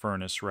about the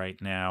furnace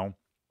right now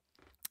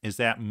is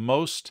that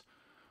most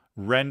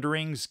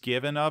renderings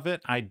given of it,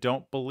 I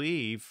don't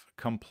believe,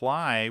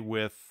 comply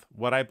with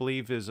what I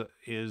believe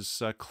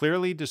is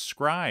clearly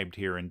described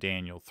here in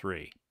Daniel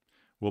 3.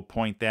 We'll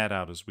point that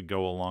out as we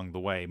go along the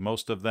way.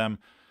 Most of them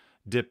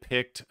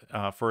depict,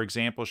 for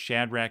example,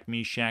 Shadrach,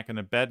 Meshach, and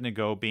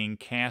Abednego being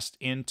cast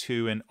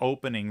into an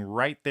opening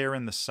right there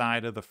in the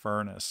side of the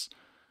furnace.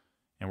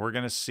 And we're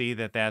going to see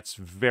that that's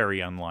very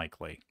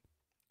unlikely.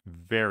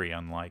 Very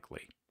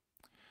unlikely.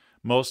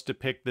 Most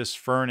depict this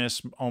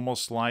furnace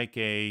almost like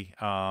a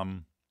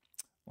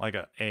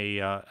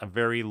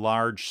very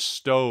large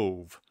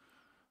stove.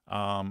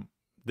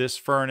 This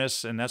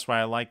furnace, and that's why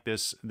I like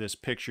this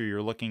picture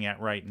you're looking at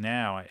right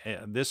now.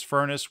 This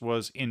furnace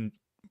was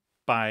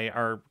by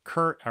our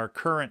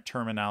current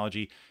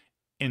terminology,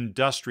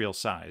 industrial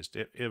sized.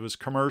 It was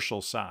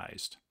commercial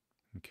sized.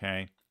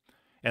 Okay.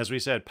 As we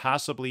said,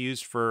 possibly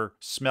used for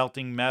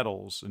smelting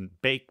metals and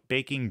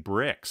baking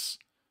bricks.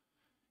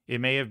 It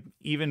may have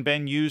even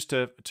been used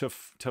to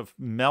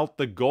melt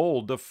the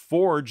gold to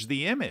forge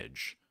the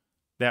image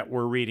that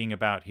we're reading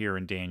about here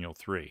in Daniel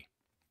 3.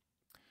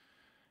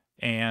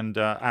 And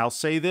I'll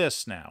say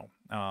this now,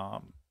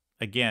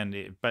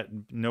 again, but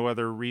no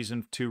other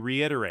reason to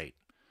reiterate.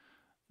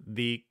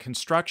 The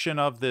construction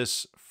of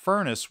this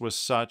furnace was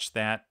such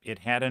that it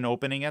had an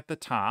opening at the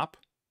top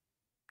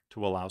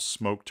to allow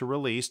smoke to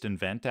release and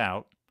vent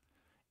out,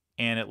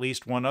 and at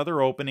least one other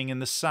opening in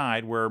the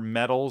side where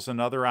metals and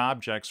other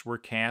objects were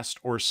cast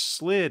or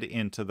slid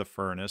into the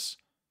furnace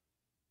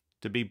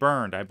to be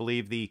burned. I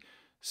believe the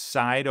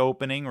side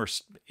opening, or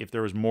if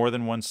there was more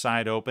than one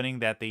side opening,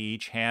 that they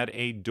each had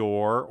a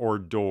door or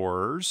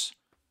doors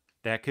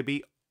that could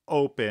be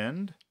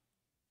opened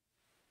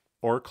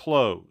or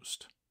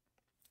closed.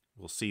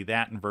 We'll see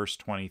that in verse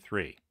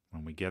 23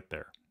 when we get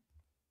there.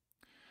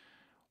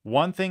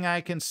 One thing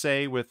I can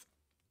say with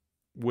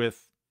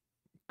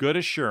good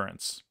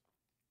assurance,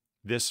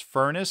 this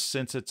furnace,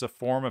 since it's a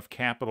form of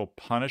capital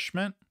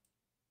punishment,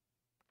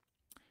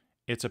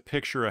 it's a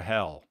picture of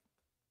hell.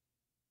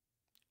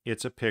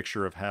 It's a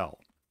picture of hell.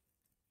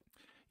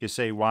 You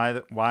say, why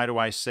do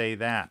I say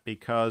that?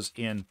 Because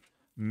in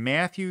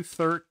Matthew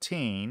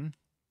 13,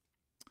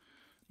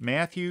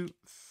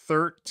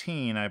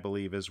 I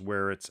believe, is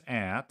where it's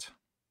at.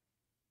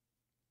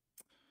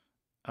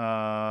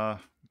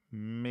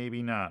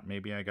 Maybe not.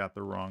 Maybe I got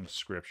the wrong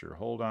scripture.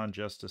 Hold on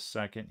just a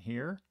second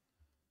here.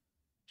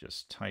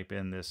 Just type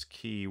in this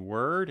key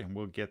word and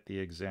we'll get the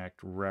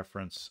exact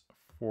reference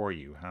for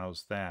you.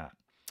 How's that?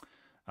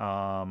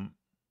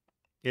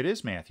 It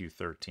is Matthew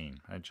 13.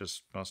 I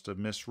just must have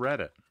misread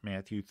it.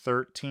 Matthew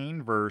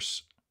 13,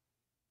 verse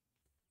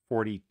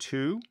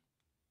 42.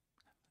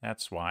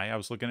 That's why I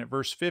was looking at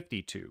verse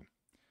 52.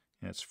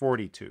 And it's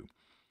 42.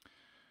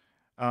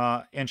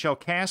 And shall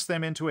cast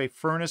them into a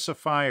furnace of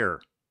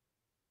fire.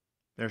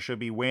 There shall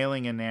be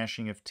wailing and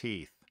gnashing of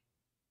teeth.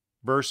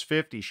 Verse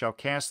 50, shall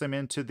cast them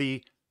into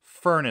the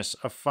furnace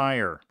of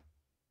fire.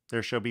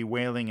 There shall be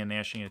wailing and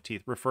gnashing of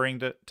teeth, referring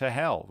to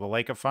hell, the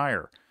lake of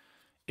fire.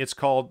 It's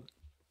called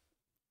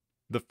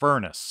the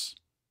furnace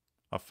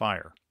of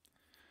fire.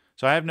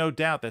 So I have no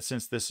doubt that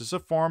since this is a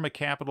form of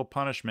capital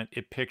punishment,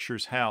 it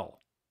pictures hell.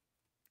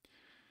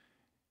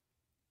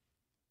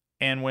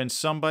 And when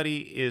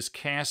somebody is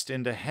cast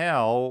into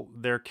hell,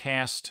 they're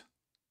cast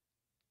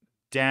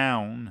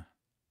down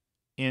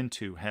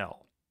into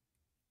hell.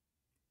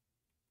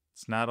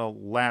 It's not a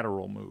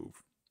lateral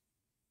move.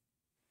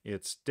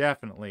 It's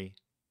definitely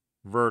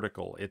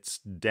vertical. It's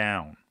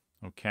down,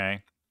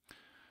 okay?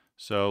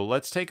 So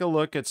let's take a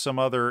look at some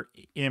other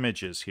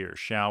images here,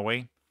 shall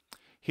we?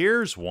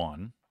 Here's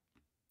one.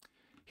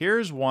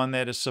 Here's one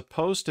that is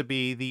supposed to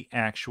be the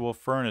actual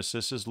furnace.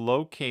 This is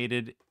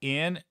located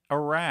in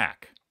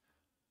Iraq.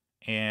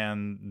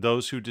 And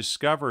those who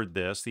discovered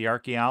this, the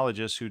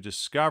archaeologists who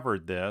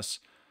discovered this,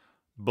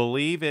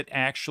 believe it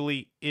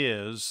actually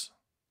is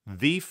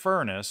the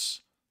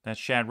furnace that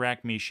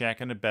Shadrach, Meshach,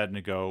 and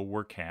Abednego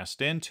were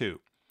cast into.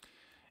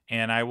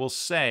 And I will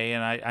say,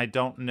 and I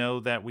don't know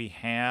that we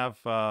have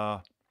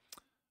a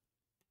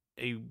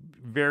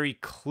very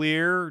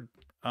clear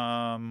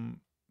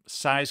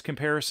size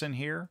comparison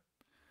here,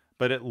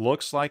 but it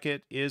looks like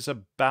it is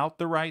about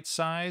the right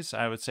size.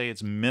 I would say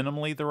it's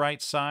minimally the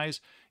right size.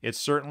 It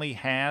certainly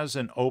has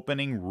an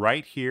opening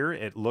right here.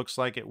 It looks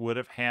like it would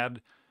have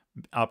had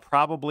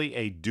probably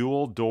a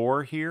dual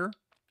door here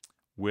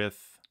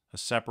with a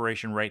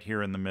separation right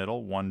here in the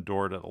middle, one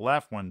door to the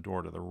left, one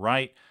door to the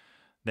right,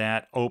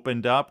 that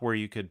opened up where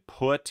you could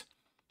put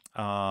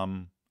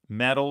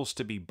metals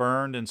to be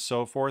burned and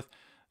so forth.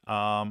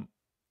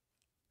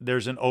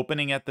 There's an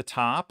opening at the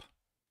top,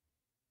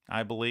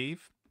 I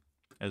believe,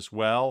 as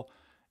well,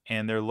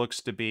 and there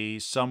looks to be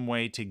some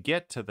way to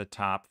get to the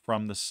top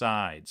from the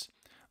sides.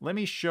 Let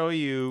me show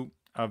you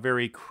a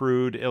very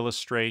crude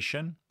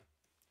illustration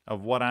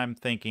of what I'm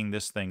thinking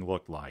this thing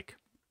looked like.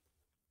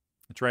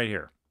 It's right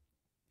here.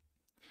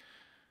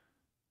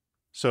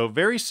 So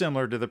very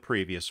similar to the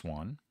previous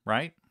one,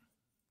 right?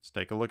 Let's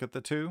take a look at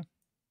the two.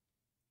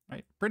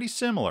 Right? Pretty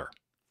similar.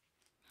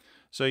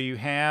 So you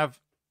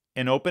have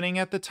an opening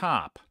at the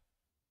top.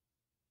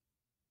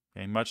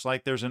 Okay, much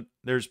like there's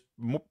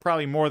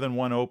probably more than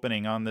one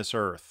opening on this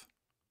earth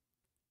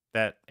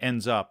that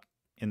ends up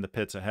in the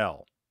pits of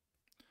hell.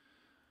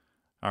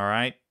 All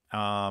right.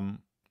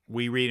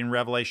 We read in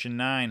Revelation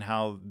 9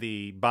 how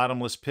the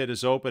bottomless pit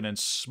is open and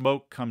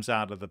smoke comes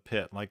out of the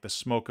pit, like the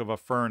smoke of a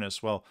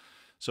furnace. Well,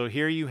 so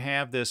here you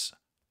have this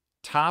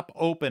top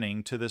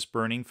opening to this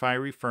burning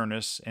fiery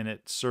furnace, and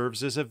it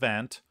serves as a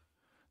vent.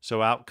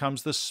 So out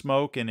comes the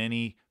smoke and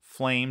any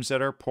flames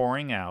that are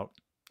pouring out.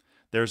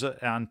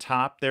 On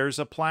top, there's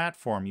a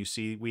platform. You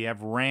see, we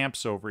have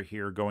ramps over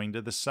here going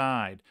to the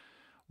side,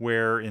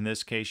 where in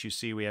this case, you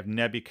see we have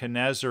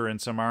Nebuchadnezzar and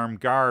some armed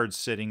guards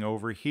sitting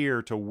over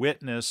here to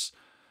witness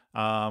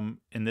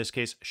In this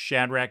case,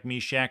 Shadrach,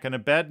 Meshach, and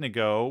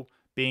Abednego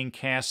being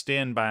cast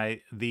in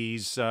by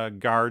these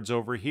guards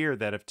over here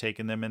that have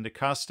taken them into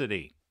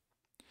custody.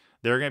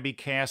 They're going to be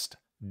cast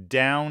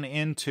down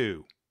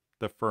into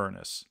the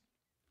furnace.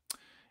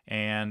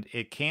 And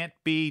it can't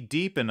be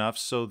deep enough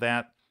so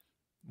that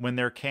when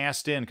they're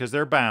cast in, because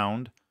they're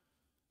bound,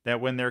 that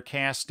when they're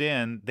cast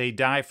in, they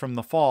die from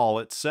the fall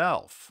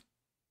itself.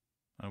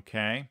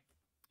 Okay?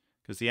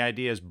 Because the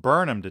idea is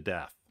burn them to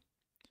death.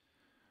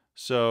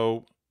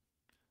 So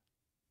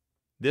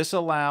this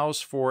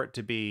allows for it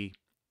to be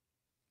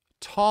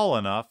tall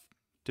enough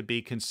to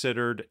be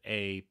considered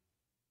a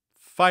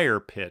fire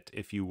pit,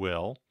 if you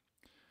will,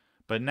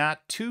 but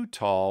not too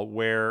tall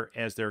where,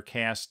 as they're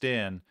cast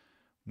in,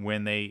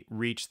 when they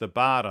reach the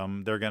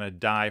bottom, they're going to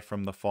die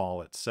from the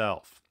fall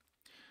itself.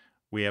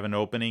 We have an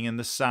opening in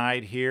the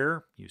side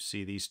here. You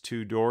see these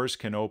two doors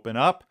can open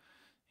up,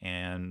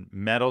 and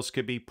metals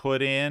could be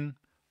put in,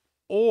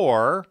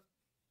 or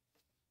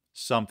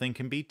something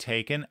can be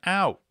taken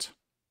out.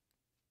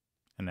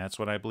 And that's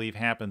what I believe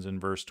happens in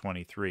verse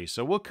 23.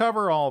 So we'll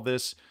cover all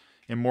this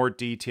in more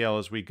detail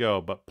as we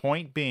go. But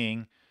point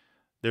being,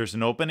 there's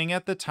an opening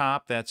at the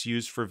top that's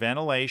used for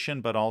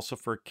ventilation, but also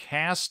for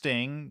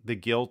casting the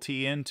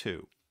guilty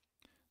into.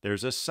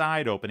 There's a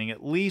side opening,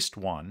 at least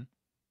one,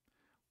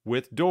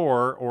 with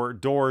door or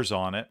doors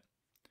on it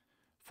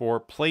for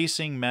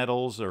placing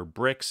metals or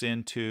bricks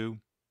into,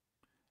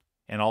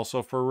 and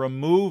also for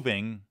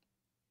removing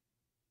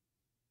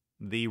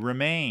the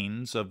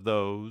remains of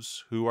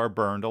those who are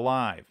burned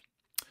alive.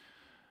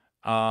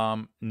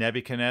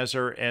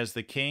 Nebuchadnezzar, as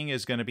the king,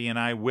 is going to be an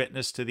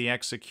eyewitness to the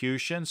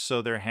execution,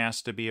 so there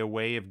has to be a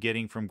way of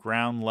getting from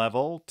ground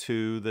level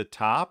to the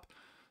top.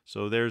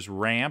 So there's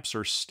ramps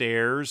or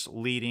stairs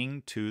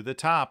leading to the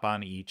top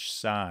on each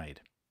side.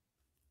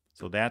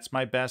 So that's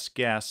my best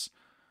guess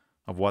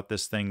of what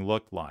this thing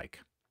looked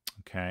like.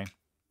 Okay.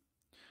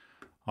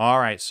 All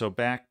right, so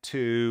back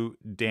to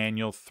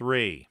Daniel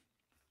 3.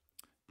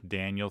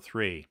 Daniel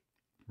 3,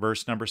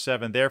 verse number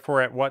 7.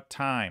 Therefore at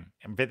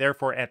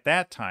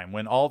that time,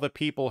 when all the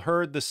people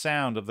heard the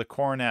sound of the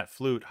cornet,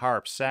 flute,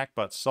 harp,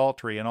 sackbut,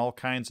 psaltery, and all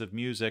kinds of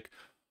music,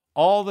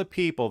 all the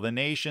people, the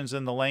nations,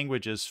 and the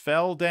languages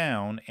fell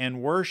down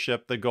and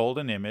worshipped the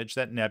golden image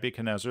that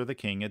Nebuchadnezzar the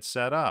king had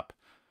set up.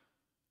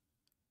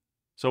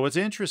 So what's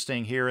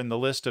interesting here in the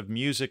list of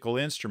musical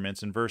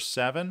instruments in verse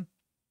 7,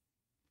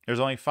 there's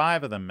only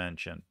 5 of them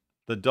mentioned.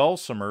 The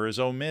dulcimer is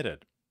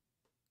omitted.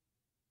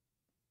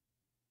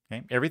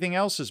 Okay. Everything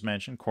else is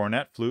mentioned: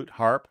 cornet, flute,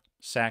 harp,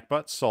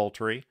 sackbut,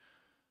 psaltery.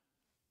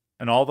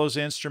 And all those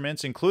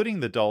instruments, including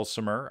the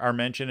dulcimer, are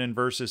mentioned in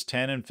verses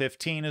 10 and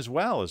 15 as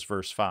well as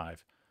verse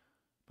 5.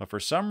 But for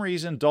some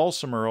reason,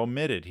 dulcimer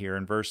omitted here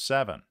in verse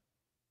 7.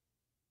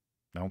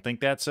 I don't think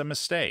that's a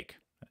mistake.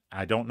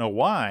 I don't know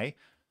why,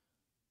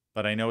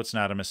 but I know it's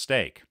not a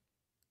mistake.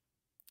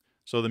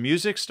 So the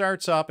music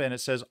starts up and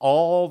it says,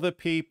 all the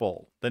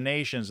people, the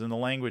nations, and the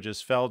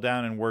languages fell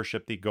down and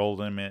worshiped the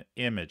golden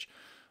image.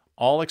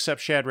 All except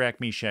Shadrach,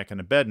 Meshach, and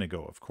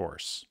Abednego, of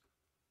course.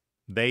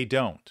 They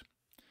don't.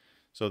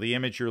 So the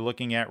image you're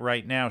looking at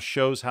right now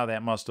shows how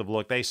that must have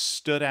looked. They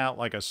stood out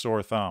like a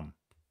sore thumb.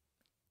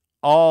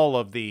 All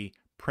of the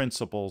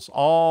principals,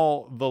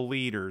 all the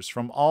leaders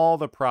from all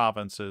the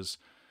provinces,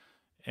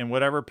 in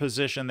whatever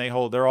position they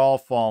hold, they're all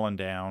fallen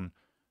down.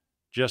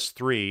 Just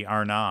 3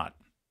 are not.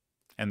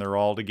 And they're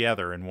all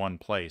together in one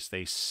place.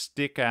 They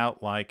stick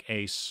out like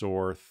a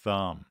sore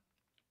thumb.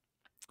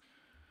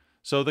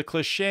 So the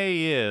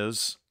cliche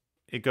is,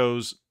 it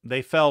goes,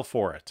 they fell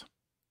for it.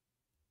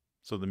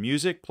 So the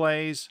music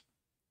plays,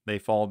 they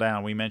fall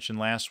down. We mentioned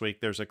last week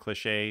there's a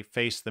cliche,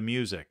 face the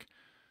music.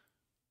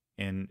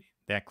 And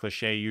that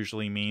cliche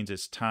usually means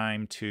it's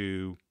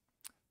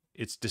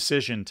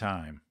decision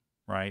time,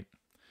 right?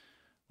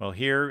 Well,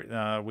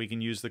 here we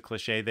can use the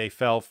cliche, they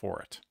fell for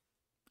it.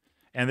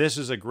 And this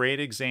is a great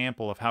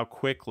example of how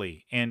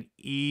quickly and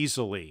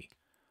easily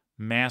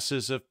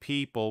masses of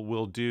people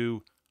will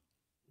do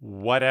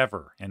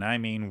whatever, and I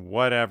mean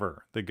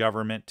whatever, the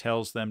government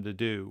tells them to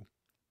do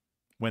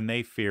when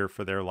they fear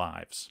for their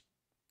lives.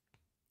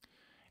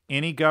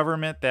 Any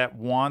government that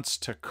wants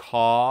to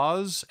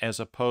cause as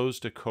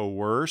opposed to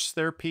coerce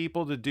their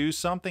people to do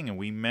something, and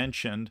we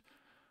mentioned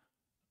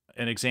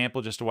an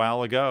example just a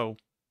while ago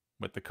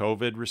with the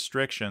COVID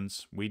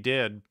restrictions, we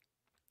did.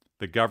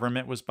 The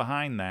government was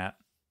behind that.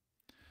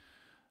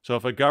 So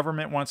if a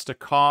government wants to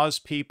cause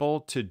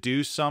people to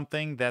do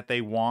something that they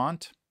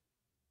want,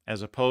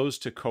 as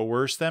opposed to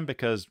coerce them,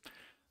 because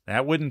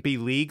that wouldn't be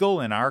legal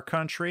in our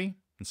country.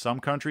 In some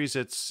countries,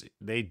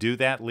 they do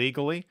that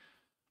legally.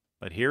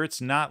 But here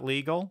it's not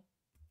legal,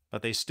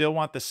 but they still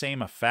want the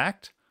same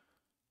effect.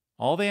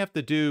 All they have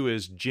to do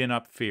is gin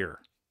up fear.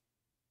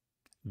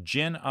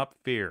 Gin up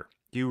fear.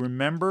 Do you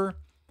remember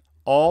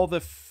all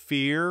the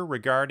fear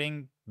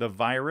regarding the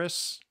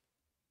virus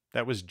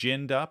that was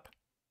ginned up?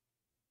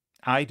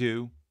 I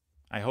do.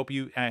 I hope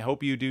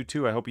you do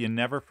too. I hope you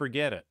never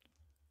forget it.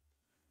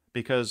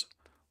 Because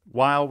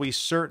while we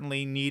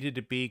certainly needed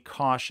to be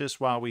cautious,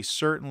 while we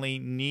certainly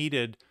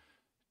needed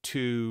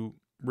to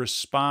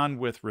respond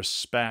with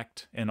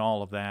respect and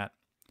all of that.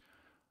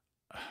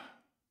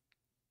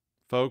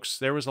 Folks,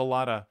 there was a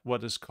lot of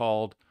what is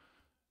called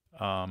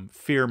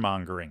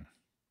fear-mongering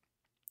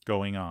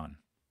going on,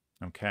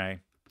 okay?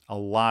 A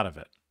lot of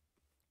it.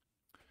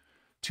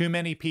 Too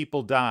many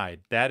people died.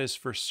 That is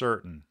for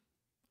certain.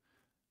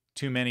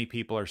 Too many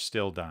people are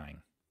still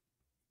dying,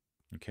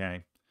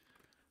 okay?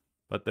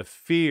 But the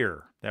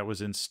fear that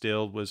was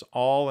instilled was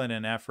all in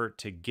an effort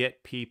to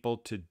get people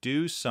to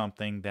do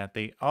something that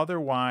they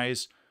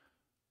otherwise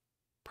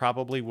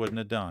probably wouldn't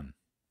have done,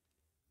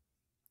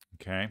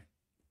 okay?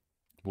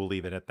 We'll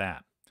leave it at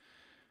that.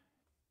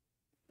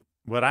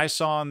 What I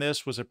saw in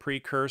this was a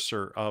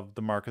precursor of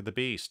the mark of the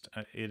beast.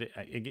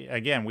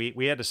 Again,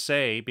 we had to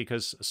say,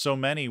 because so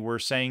many were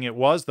saying it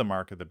was the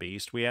mark of the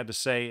beast, we had to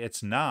say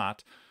it's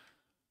not,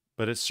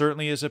 but it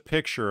certainly is a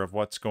picture of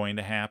what's going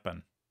to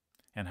happen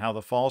and how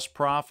the false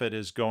prophet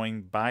is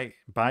going, by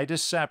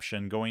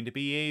deception, going to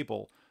be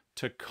able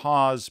to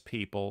cause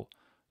people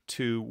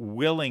to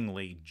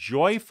willingly,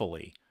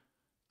 joyfully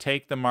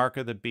take the mark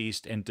of the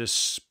beast and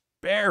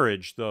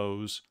disparage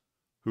those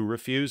who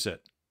refuse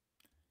it.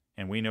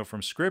 And we know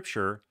from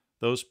Scripture,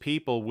 those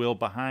people will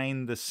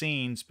behind the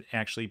scenes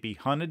actually be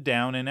hunted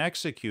down and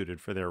executed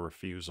for their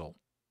refusal.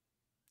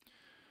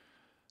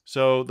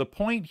 So the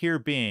point here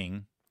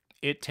being,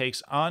 it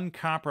takes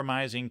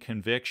uncompromising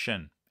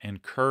conviction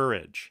and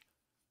courage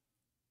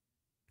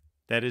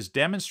that is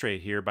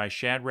demonstrated here by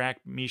Shadrach,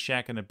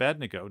 Meshach, and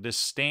Abednego to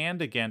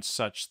stand against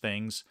such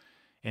things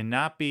and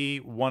not be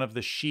one of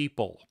the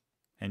sheeple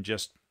and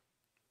just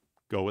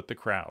go with the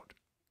crowd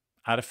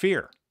out of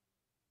fear.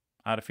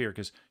 Out of fear,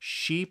 because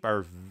sheep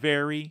are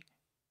very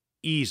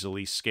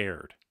easily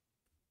scared.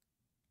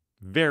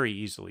 Very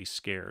easily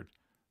scared.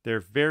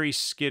 They're very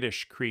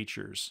skittish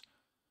creatures.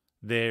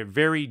 They're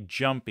very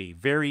jumpy,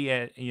 very,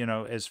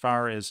 as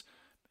far as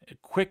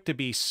quick to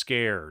be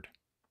scared.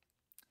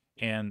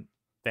 And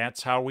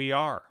that's how we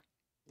are.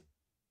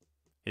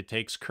 It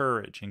takes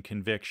courage and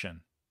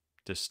conviction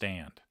to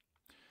stand.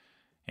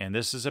 And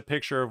this is a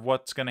picture of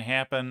what's going to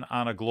happen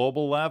on a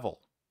global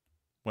level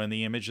when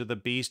the image of the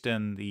beast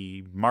and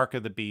the mark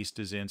of the beast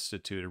is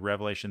instituted,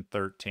 Revelation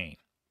 13.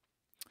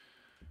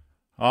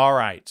 All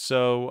right,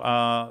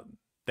 so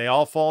they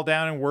all fall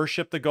down and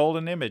worship the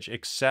golden image,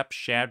 except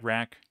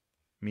Shadrach,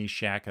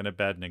 Meshach, and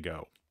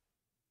Abednego.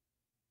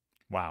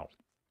 Wow.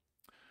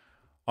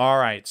 All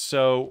right,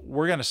 so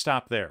we're going to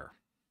stop there.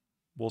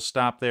 We'll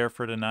stop there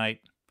for tonight.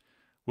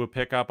 We'll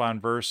pick up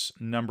on verse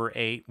number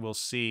 8. We'll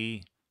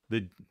see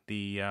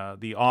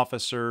the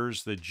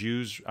officers, the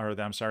Jews, or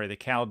the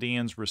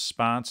Chaldeans'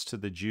 response to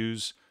the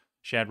Jews,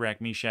 Shadrach,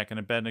 Meshach, and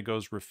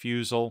Abednego's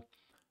refusal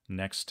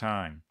next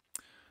time.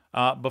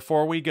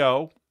 Before we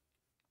go,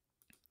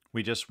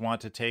 we just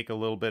want to take a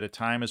little bit of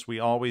time, as we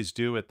always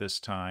do at this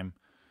time,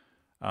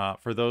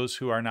 for those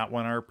who are not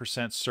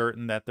 100%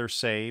 certain that they're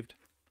saved,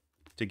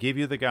 to give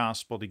you the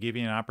gospel, to give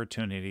you an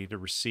opportunity to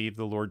receive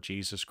the Lord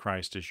Jesus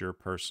Christ as your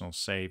personal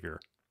Savior.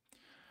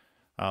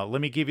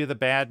 Let me give you the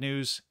bad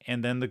news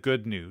and then the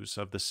good news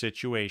of the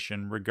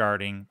situation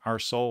regarding our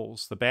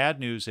souls. The bad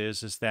news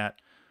is that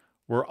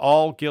we're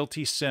all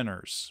guilty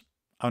sinners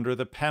under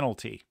the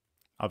penalty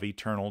of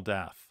eternal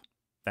death.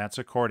 That's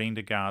according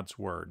to God's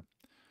Word.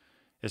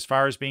 As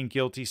far as being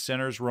guilty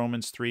sinners,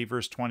 Romans 3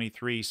 verse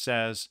 23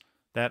 says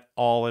that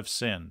all have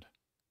sinned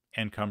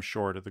and come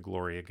short of the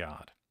glory of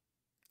God.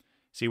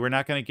 See, we're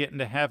not going to get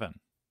into heaven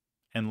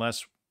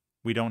unless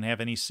we don't have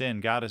any sin.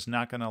 God is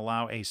not going to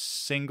allow a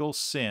single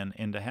sin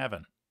into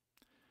heaven.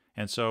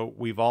 And so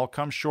we've all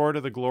come short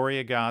of the glory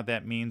of God.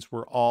 That means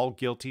we're all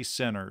guilty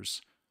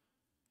sinners.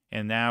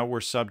 And now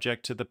we're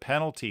subject to the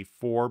penalty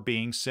for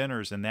being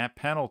sinners. And that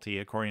penalty,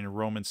 according to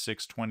Romans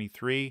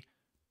 6:23,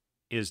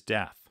 is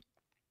death.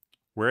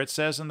 Where it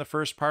says in the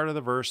first part of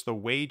the verse, the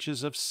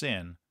wages of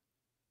sin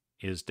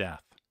is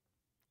death.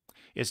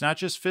 It's not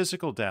just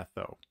physical death,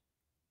 though,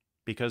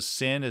 because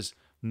sin is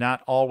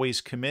not always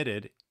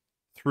committed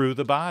through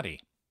the body.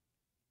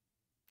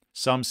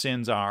 Some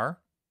sins are,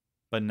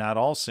 but not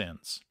all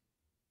sins.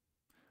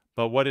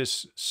 But what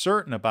is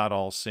certain about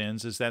all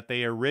sins is that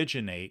they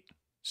originate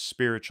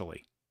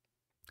spiritually.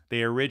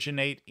 They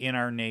originate in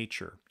our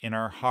nature, in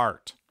our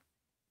heart.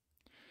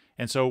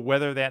 And so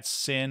whether that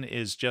sin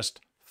is just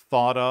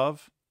thought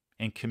of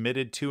and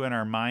committed to in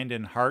our mind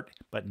and heart,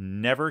 but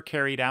never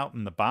carried out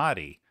in the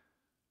body,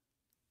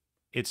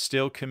 it's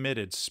still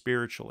committed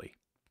spiritually.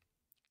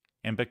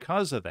 And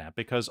because of that,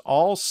 because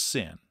all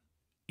sin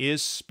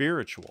is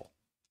spiritual,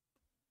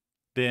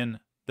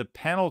 then the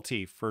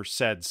penalty for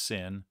said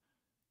sin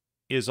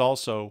is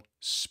also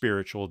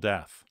spiritual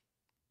death.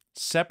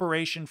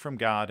 Separation from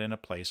God in a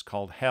place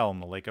called hell, in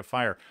the lake of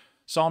fire.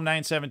 Psalm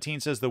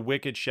 9:17 says, the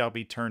wicked shall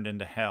be turned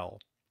into hell.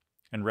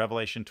 And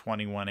Revelation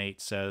 21:8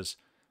 says,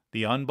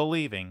 the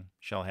unbelieving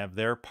shall have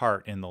their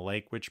part in the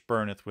lake which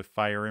burneth with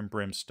fire and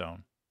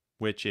brimstone,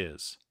 which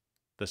is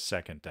the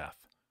second death.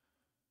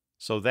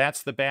 So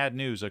that's the bad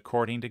news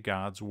according to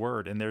God's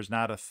Word. And there's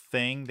not a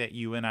thing that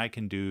you and I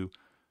can do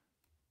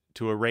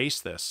to erase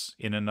this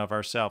in and of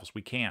ourselves.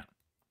 We can't.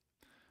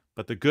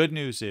 But the good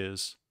news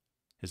is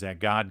that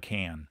God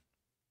can,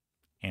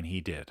 and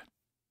he did.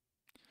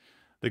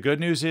 The good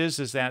news is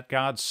that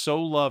God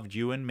so loved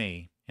you and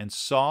me and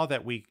saw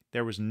that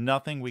there was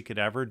nothing we could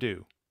ever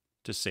do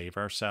to save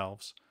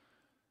ourselves.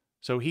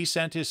 So he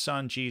sent his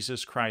son,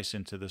 Jesus Christ,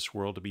 into this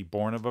world to be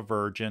born of a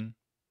virgin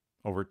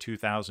over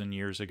 2,000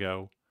 years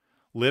ago,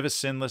 live a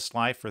sinless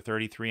life for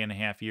 33 and a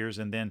half years,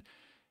 and then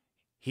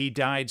he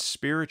died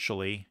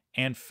spiritually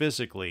and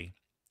physically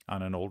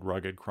on an old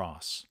rugged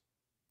cross,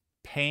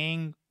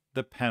 paying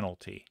the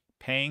penalty,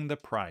 paying the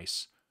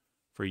price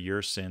for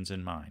your sins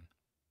and mine.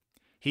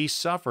 He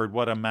suffered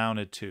what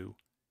amounted to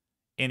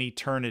an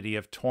eternity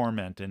of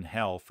torment in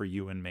hell for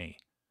you and me,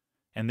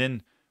 and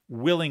then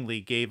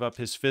willingly gave up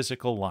his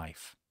physical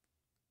life.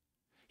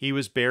 He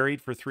was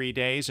buried for 3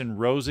 days and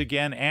rose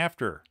again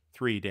after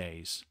 3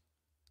 days,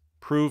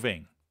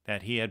 proving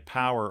that he had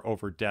power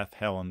over death,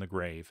 hell, and the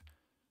grave,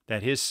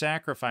 that his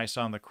sacrifice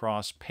on the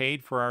cross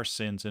paid for our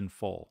sins in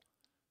full.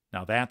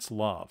 Now that's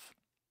love.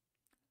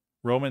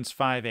 Romans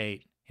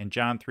 5:8 and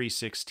John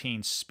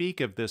 3:16 speak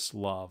of this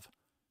love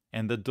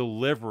and the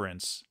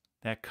deliverance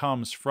that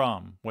comes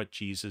from what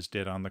Jesus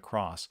did on the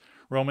cross.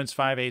 Romans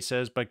 5:8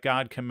 says, "But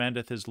God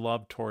commendeth his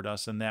love toward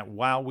us, and that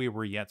while we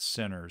were yet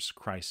sinners,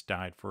 Christ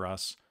died for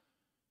us."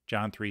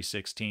 John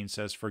 3:16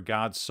 says, "For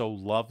God so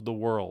loved the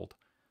world,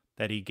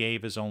 that he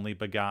gave his only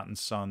begotten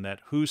Son,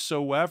 that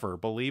whosoever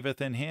believeth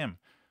in him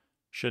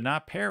should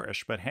not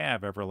perish, but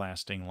have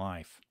everlasting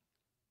life."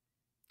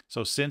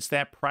 So since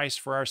that price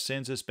for our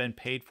sins has been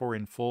paid for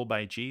in full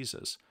by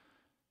Jesus,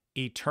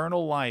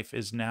 eternal life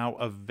is now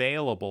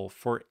available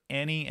for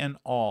any and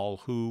all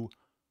who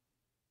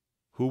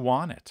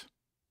want it.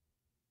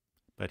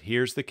 But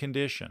here's the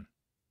condition.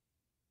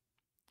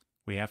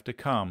 We have to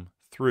come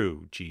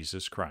through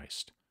Jesus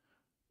Christ.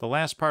 The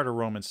last part of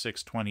Romans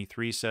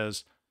 6:23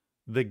 says,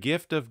 "The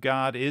gift of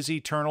God is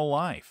eternal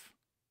life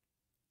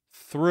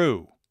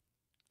through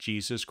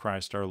Jesus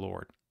Christ our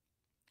Lord."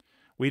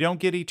 We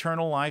don't get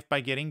eternal life by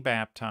getting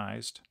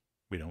baptized.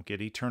 We don't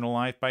get eternal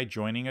life by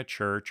joining a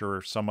church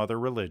or some other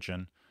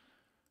religion.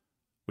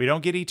 We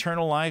don't get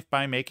eternal life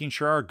by making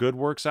sure our good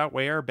works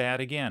outweigh our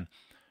bad. Again,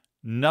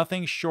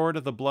 nothing short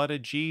of the blood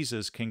of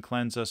Jesus can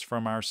cleanse us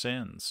from our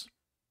sins.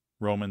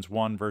 Romans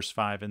 1, verse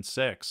 5 and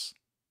 6.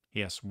 He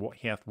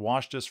hath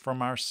washed us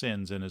from our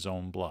sins in his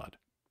own blood.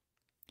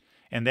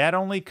 And that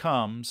only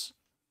comes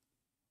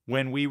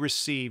when we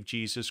receive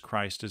Jesus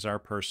Christ as our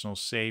personal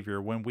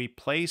Savior, when we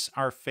place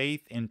our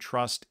faith and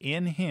trust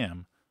in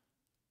him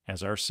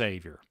as our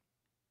Savior.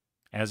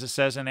 As it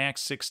says in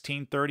Acts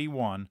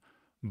 16:31,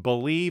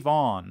 "Believe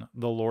on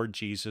the Lord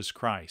Jesus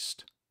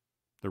Christ.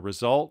 The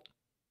result,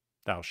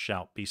 thou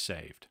shalt be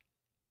saved."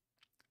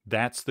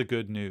 That's the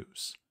good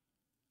news.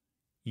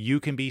 You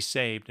can be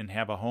saved and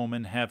have a home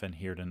in heaven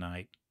here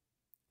tonight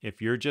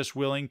if you're just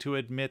willing to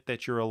admit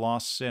that you're a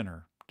lost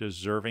sinner,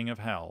 deserving of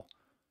hell,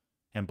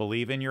 and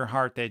believe in your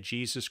heart that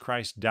Jesus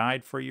Christ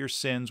died for your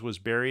sins, was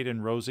buried,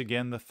 and rose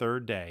again the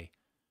third day,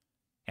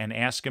 and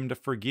ask him to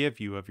forgive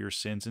you of your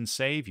sins and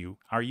save you.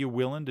 Are you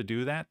willing to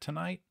do that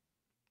tonight?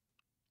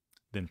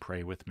 Then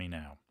pray with me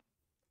now.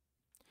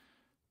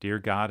 Dear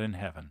God in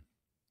heaven,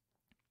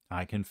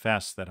 I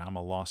confess that I'm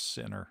a lost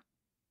sinner,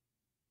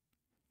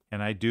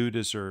 and I do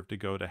deserve to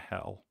go to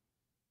hell.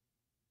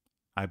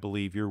 I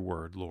believe your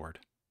word, Lord.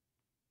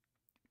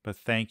 But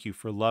thank you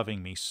for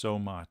loving me so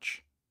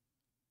much,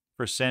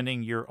 for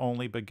sending your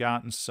only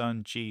begotten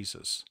Son,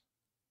 Jesus,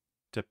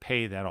 to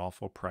pay that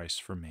awful price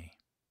for me.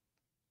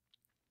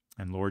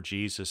 And Lord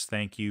Jesus,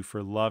 thank you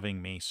for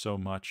loving me so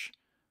much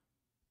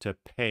to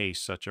pay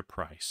such a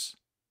price.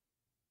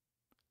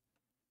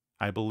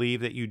 I believe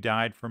that you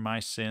died for my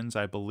sins.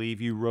 I believe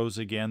you rose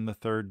again the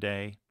third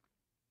day.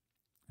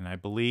 And I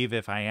believe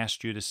if I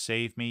asked you to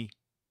save me,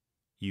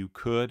 you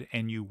could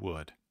and you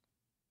would.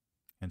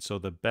 And so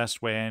the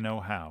best way I know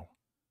how,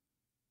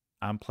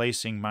 I'm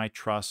placing my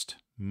trust,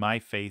 my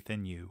faith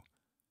in you.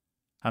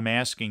 I'm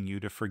asking you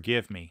to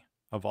forgive me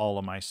of all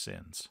of my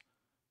sins.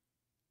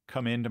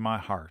 Come into my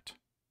heart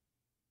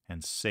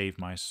and save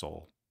my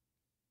soul.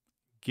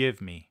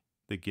 Give me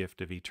the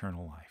gift of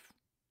eternal life.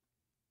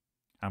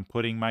 I'm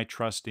putting my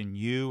trust in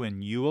you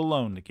and you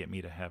alone to get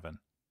me to heaven.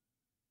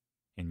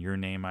 In your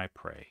name I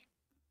pray.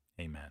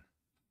 Amen.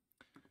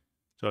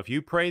 So if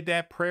you prayed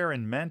that prayer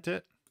and meant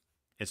it,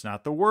 it's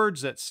not the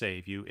words that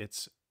save you,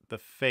 it's the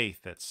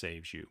faith that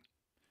saves you.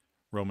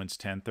 Romans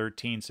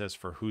 10:13 says,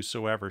 "For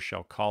whosoever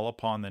shall call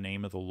upon the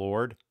name of the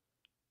Lord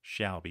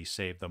shall be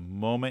saved." The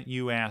moment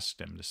you asked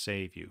him to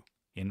save you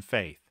in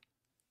faith,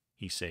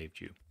 he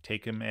saved you.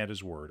 Take him at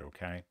his word,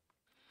 okay?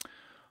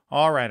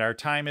 All right, our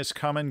time is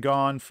come and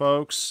gone,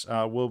 folks.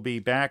 We'll be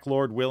back,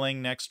 Lord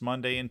willing, next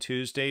Monday and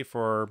Tuesday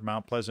for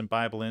Mount Pleasant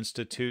Bible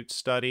Institute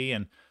study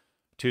and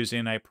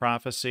Tuesday Night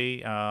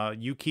Prophecy.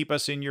 You keep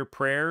us in your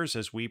prayers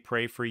as we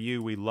pray for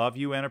you. We love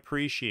you and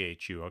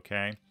appreciate you,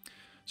 okay?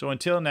 So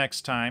until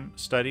next time,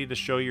 study to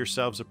show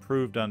yourselves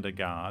approved unto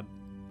God.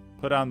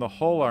 Put on the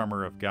whole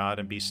armor of God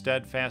and be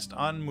steadfast,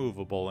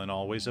 unmovable, and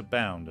always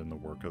abound in the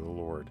work of the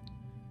Lord.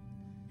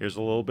 Here's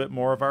a little bit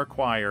more of our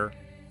choir.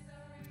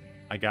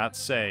 I got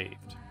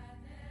saved.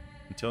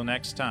 Until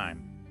next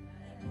time.